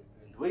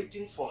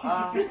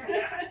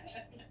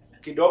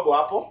 kidogo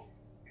hapo.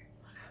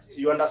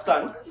 You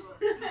understand?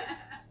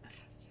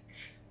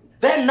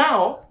 Then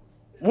now,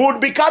 we would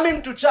be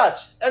coming to church.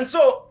 And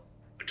so,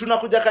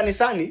 tunakuja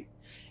kanisani.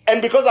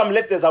 And because I'm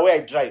late, there's a way I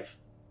drive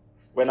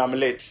when I'm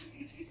late.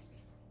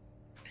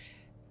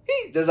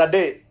 There's a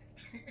day.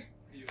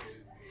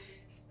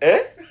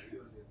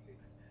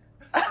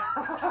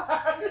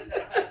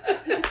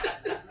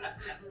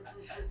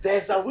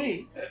 There's a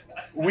way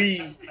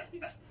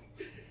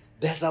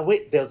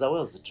I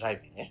was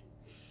driving.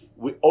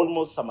 We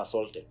almost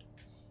somersaulted.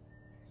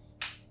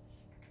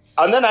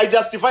 And then I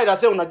justified, I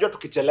said, unajua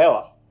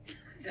tukichelewa.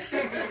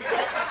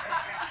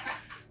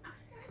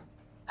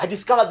 I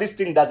discovered this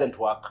thing doesn't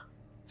work.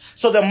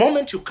 So the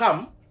moment you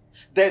come,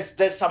 there's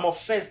some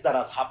offense that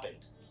has happened.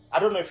 I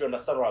don't know if you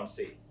understand what I'm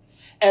saying.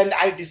 And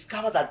I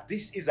discovered that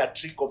this is a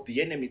trick of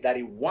the enemy, that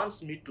he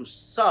wants me to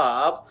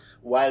serve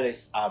while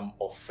I'm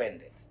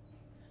offended.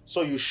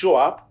 So you show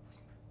up,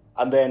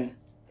 and then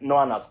no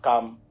one has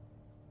come.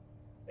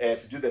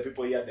 The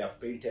people here, they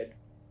have painted.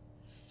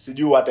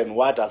 See what and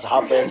what has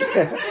happened.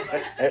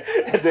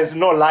 There's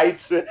no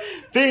lights.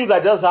 Things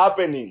are just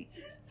happening.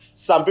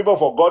 Some people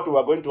forgot we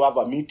were going to have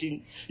a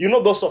meeting. You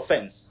know those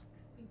offense.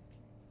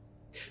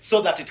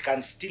 So that it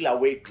can steal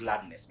away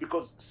gladness.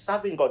 Because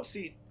serving God,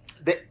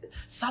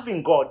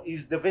 serving God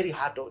is the very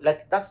heart of,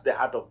 that's the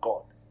heart of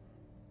God.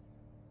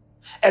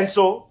 And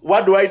so,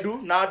 what do I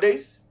do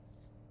nowadays?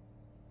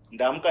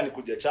 Ndaamka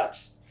nikuje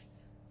church.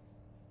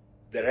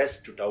 The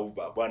rest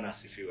tutauba. Bwana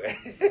asifiwe.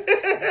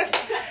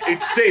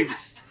 It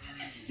saves.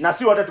 Na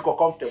si wote tuko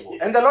comfortable.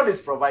 And the Lord is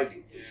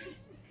providing.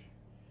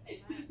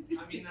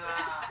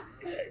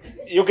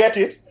 You get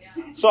it?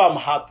 So I'm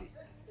happy.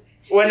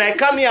 When I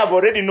come here, I've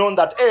already known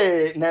that,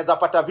 naweza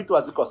pata vitu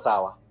haziko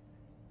sawa.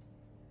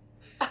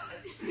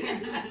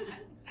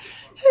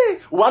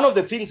 One of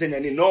the things yenye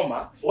ni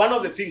noma,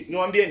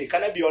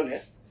 can I be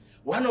honest?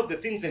 One of the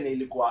things yenye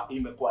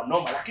imekuwa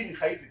noma, lakini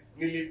saizi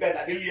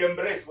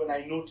nili-embrace when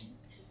I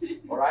notice.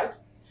 Alright?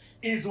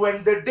 Is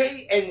when the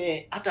day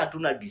enye hata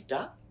hatuna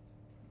guitar,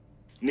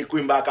 ni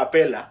kuimba a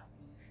cappella,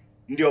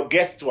 ndio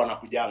guest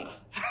wanakujanga.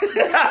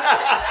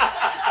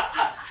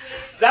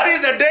 That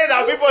is the day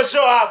that people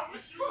show up.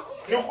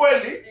 Ni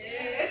kweli?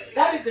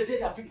 That is the day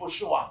that people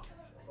show up.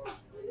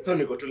 Then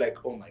you go to like,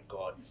 oh my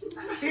God.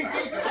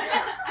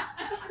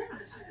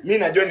 Mimi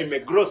najua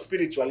nimegrow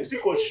spiritually.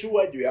 Siko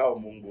sure juu yao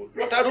Mungu.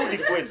 Watarudi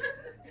kweli.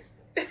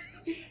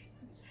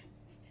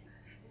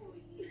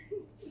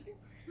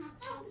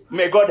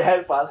 May God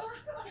help us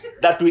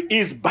that we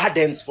ease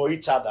burdens for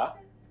each other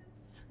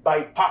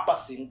by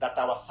purposing that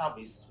our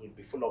service will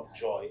be full of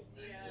joy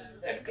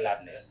and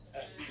gladness.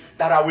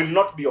 That I will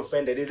not be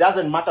offended. It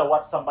doesn't matter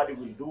what somebody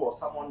will do or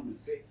someone will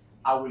say.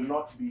 I will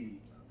not be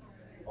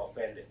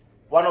offended.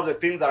 One of the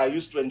things that I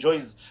used to enjoy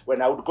is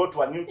when I would go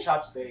to a new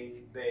church,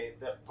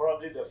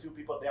 probably there are a few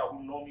people there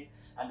who know me,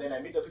 and then I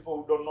meet the people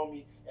who don't know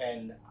me,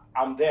 and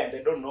I'm there and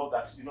they don't know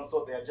that,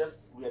 so we are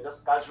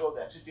just casual,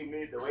 they're treating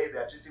me the way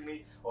they're treating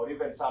me, or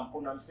even some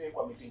punamse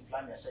kwa meeting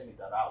plan ya shani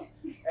darao.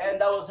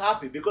 And I was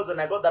happy because when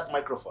I got that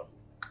microphone.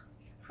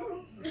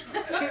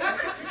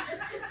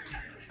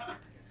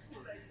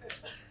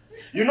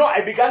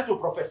 I began to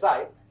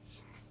prophesy,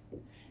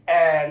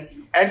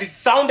 and it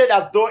sounded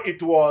as though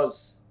it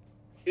was,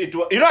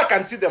 I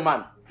can see the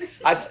man.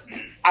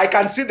 I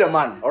can see the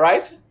man, all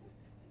right?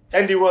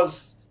 And the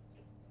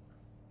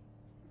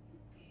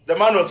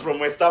man was from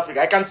West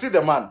Africa. I can see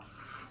the man.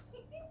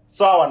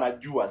 So I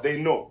wanajua, they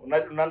know.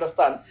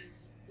 Understand?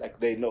 Like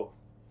they know.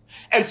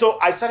 And so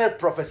I started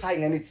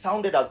prophesying, and it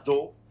sounded as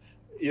though,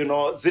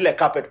 zile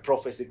carpet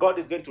prophecy. God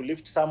is going to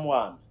lift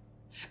someone.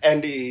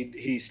 And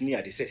he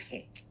sneered. He said,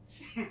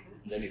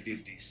 Then he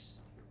did this.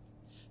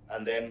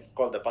 And then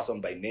called the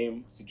person by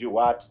name, do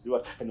what,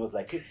 and he was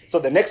like, hey. So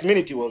the next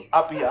minute he was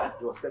up here,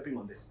 he was stepping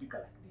on the speaker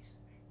like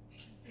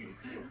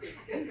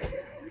this.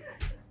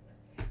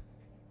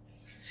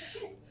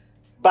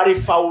 But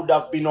if I would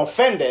have been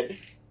offended,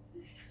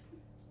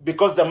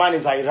 because the man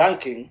is high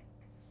ranking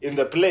in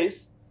the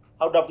place,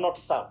 I would have not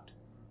served.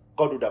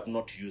 God would have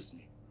not used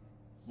me.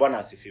 Bwana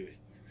asifiwe.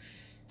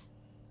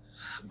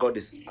 God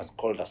has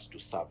called us to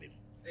serve him.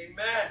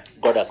 Amen.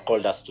 God has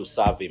called us to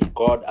serve him.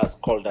 God has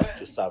called us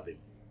to serve him.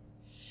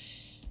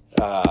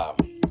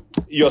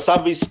 Your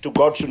service to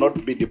God should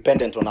not be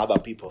dependent on other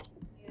people.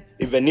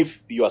 Even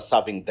if you are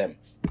serving them,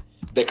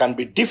 they can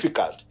be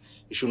difficult.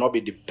 You should not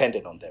be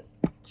dependent on them.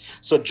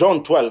 So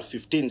John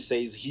 12:15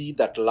 says, he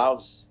that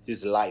loves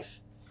his life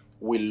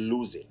will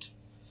lose it.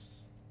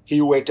 He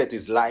who hated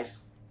his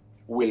life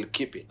will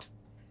keep it.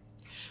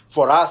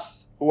 For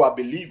us who are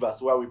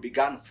believers, where we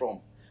began from,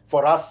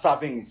 for us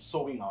serving is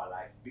sowing our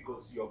life,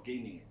 because you're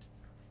gaining it.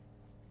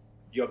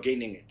 You're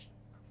gaining it.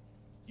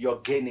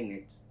 You're gaining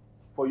it.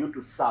 For you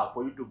to serve,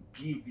 for you to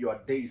give your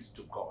days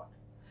to God.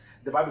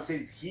 The Bible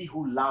says, he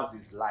who loves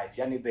his life,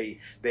 yani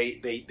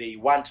they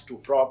want to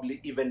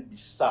probably even be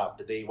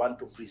served. They want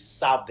to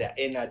preserve their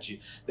energy.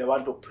 They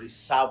want to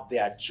preserve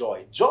their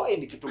joy. Joy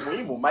ni kitu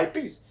muhimu. My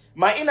peace,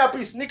 my inner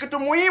peace ni kitu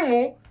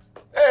muhimu.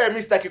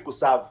 Mimi sitaki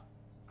kuserve.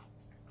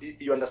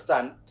 You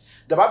understand?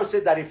 The Bible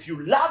says that if you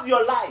love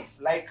your life,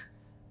 like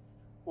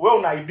wewe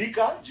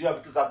unaibika juu ya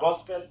vitu za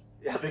gospel,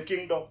 ya the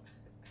kingdom.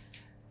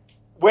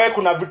 Wewe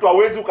kuna vitu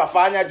hawezi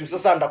ukafanya juu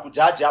sasa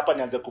ndakujaje hapa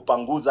nianze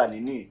kupanguza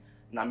nini,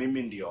 na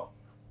mimi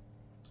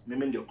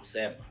ndio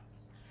kusema.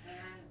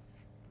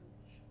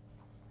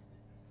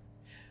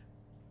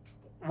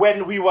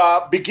 When we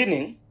were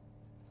beginning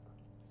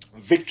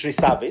Victory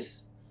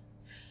Service,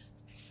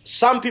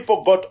 some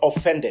people got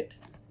offended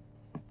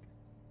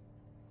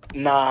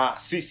na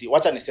sisi.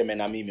 Wacha niseme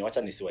na mimi,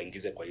 wacha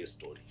nisiwaingize kwa hiyo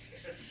story.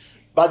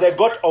 But they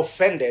got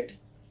offended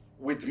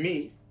with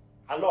me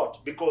a lot,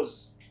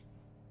 because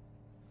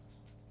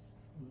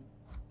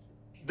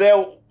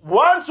the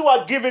ones who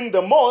are giving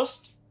the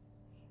most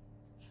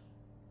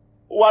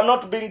who are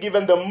not being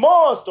given the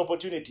most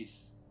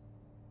opportunities.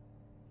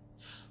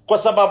 Kwa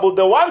sababu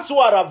the ones who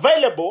are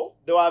available,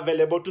 they are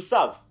available to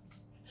serve.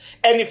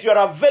 And if you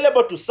are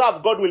available to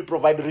serve, God will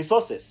provide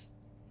resources.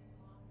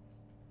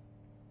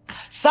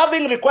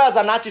 Serving requires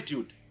an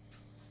attitude.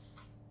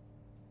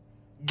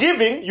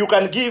 Giving, you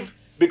can give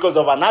because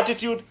of an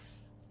attitude,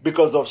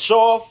 because of show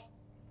off,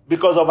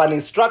 because of an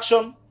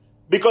instruction,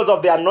 because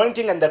of the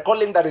anointing and the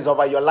calling that is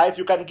over your life.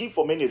 You can give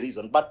for many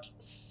reasons, but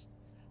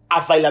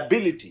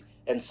availability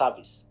and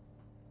service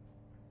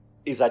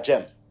is a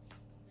gem.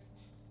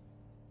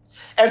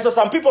 And so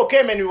some people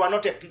came and we were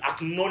not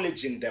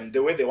acknowledging them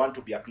the way they want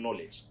to be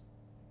acknowledged.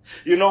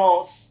 You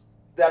know,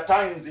 there are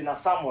times in a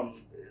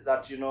sermon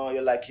that, you know,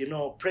 you're like, you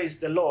know, praise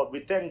the Lord. We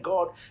thank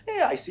God.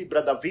 Hey, I see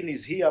Brother Vin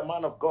is here,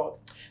 man of God.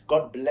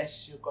 God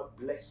bless you. God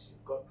bless you.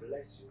 God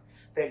bless you.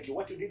 Thank you.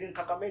 What you did in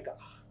Kakamega,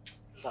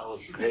 that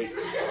was great.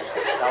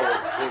 That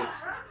was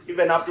great.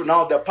 Even up to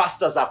now, the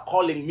pastors are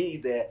calling me.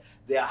 They're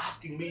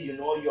asking me, you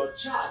know, your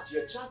church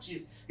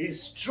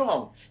is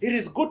strong. It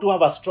is good to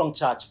have a strong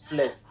church.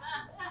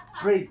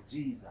 Praise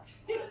Jesus.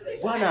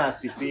 Bwana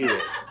asifiwe.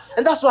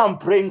 And that's why I'm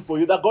praying for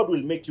you, that God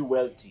will make you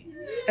wealthy.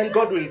 And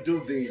God will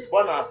do this.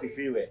 Bwana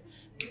asifiwe.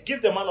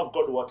 Give the man of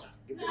God water.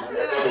 Give the man of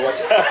God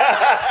water.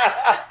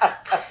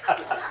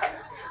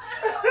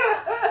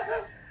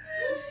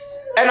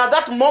 And at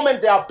that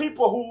moment, there are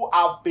people who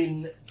have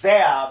been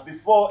there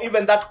before,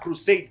 even that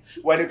crusade,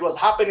 when it was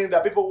happening,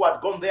 there are people who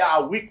had gone there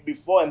a week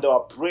before and they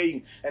were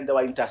praying and they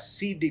were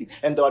interceding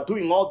and they were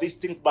doing all these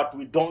things, but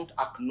we don't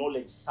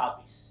acknowledge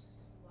service.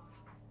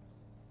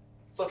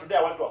 So today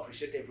I want to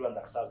appreciate everyone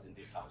that serves in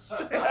this house.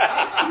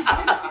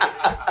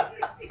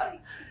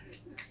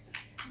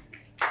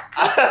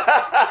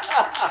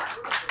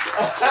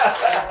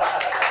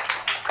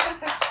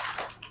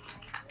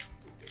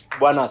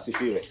 Bwana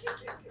asifiwe.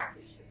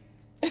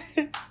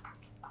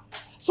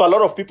 So a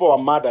lot of people are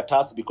mad at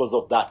us because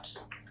of that.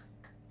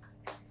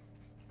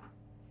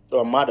 They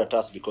were mad at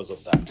us because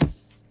of that.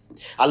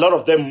 A lot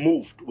of them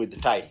moved with the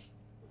time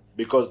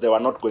because they were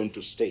not going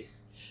to stay.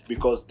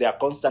 Because they are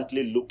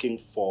constantly looking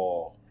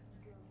for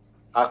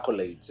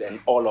accolades and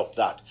all of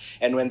that.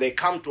 And when they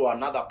come to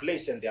another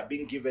place and they are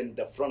being given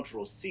the front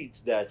row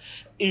seats,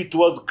 it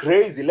was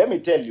crazy. Let me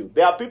tell you,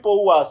 there are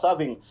people who are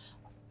serving.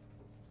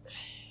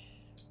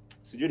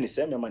 Sijui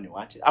niseme ama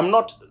niwache. I'm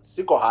not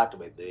siko hard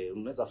by the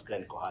unaweza fikiria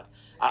niko hard.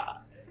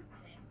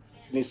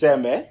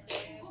 Niseme.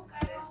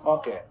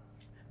 Okay.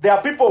 There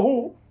are people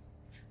who,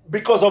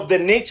 because of the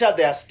nature,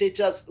 their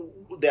status.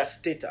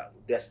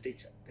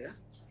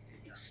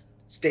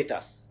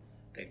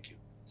 Thank you.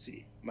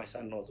 See, my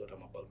son knows what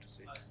I'm about to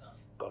say.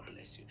 God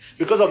bless you.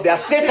 Because of their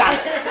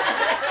status.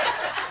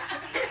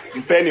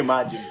 Mpe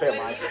maji.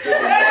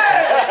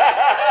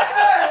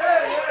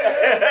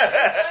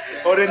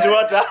 Orange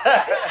water.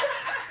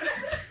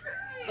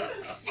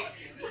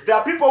 There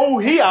are people who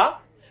here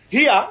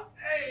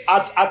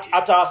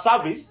at our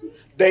service,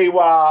 they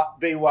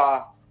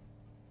were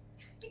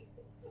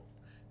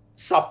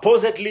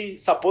supposedly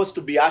supposed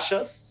to be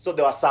ushers, so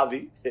they were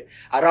serving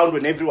around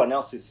when everyone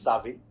else is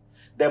serving.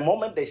 The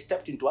moment they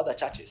stepped into other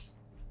churches,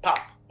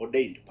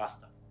 ordained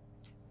pastor.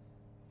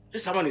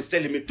 Someone is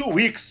telling me 2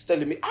 weeks,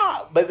 telling me,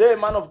 by the way,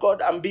 man of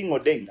God, I'm being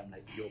ordained. I'm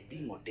like, you're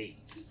being ordained.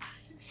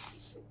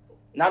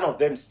 None of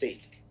them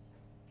stayed.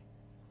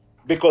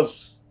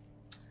 Because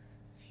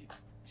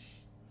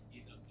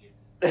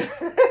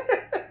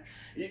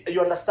you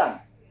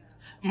understand?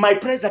 My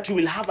prayer is that you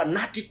will have an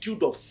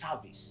attitude of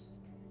service.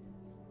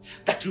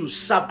 That you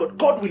serve God.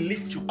 God will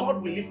lift you.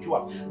 God will lift you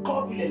up.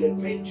 God will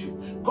elevate you.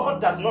 God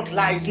does not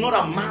lie. He's not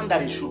a man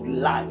that he should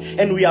lie.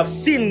 And we have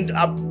seen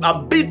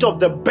a bit of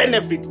the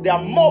benefit. There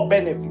are more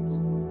benefits.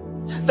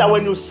 That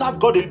when you serve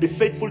God, he'll be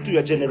faithful to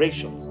your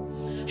generations.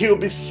 He'll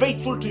be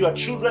faithful to your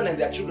children and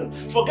their children.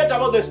 Forget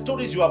about the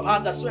stories you have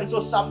heard that so and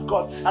so served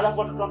God.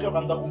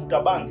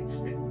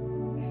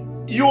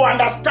 You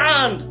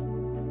understand.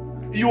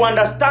 You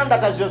understand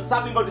that as you're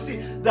serving God, you see,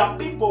 there are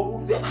people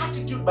who, the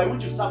attitude by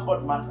which you serve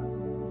God matters.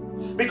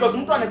 Because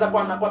mtu anaweza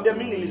kuwa anakuambia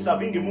mimi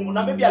niliservingi Mungu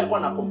na maybe alikuwa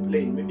na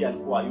complain, maybe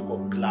alikuwa yuko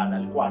glad,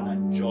 alikuwa na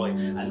joy,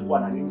 alikuwa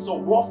na nini.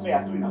 So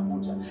warfare tu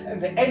inakuja.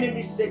 And the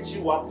enemy sets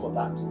you up for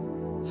that.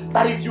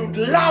 But if you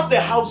love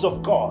the house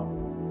of God,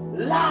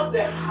 love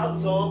the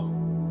house of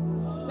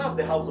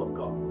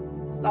God.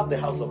 Love the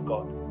house of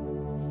God.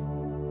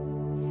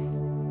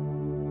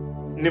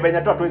 Ni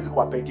venye tu hatuwezi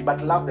kuwa petty,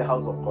 but love the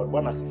house of God.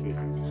 Bwana asifiwe.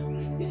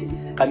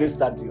 Can you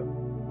stand to your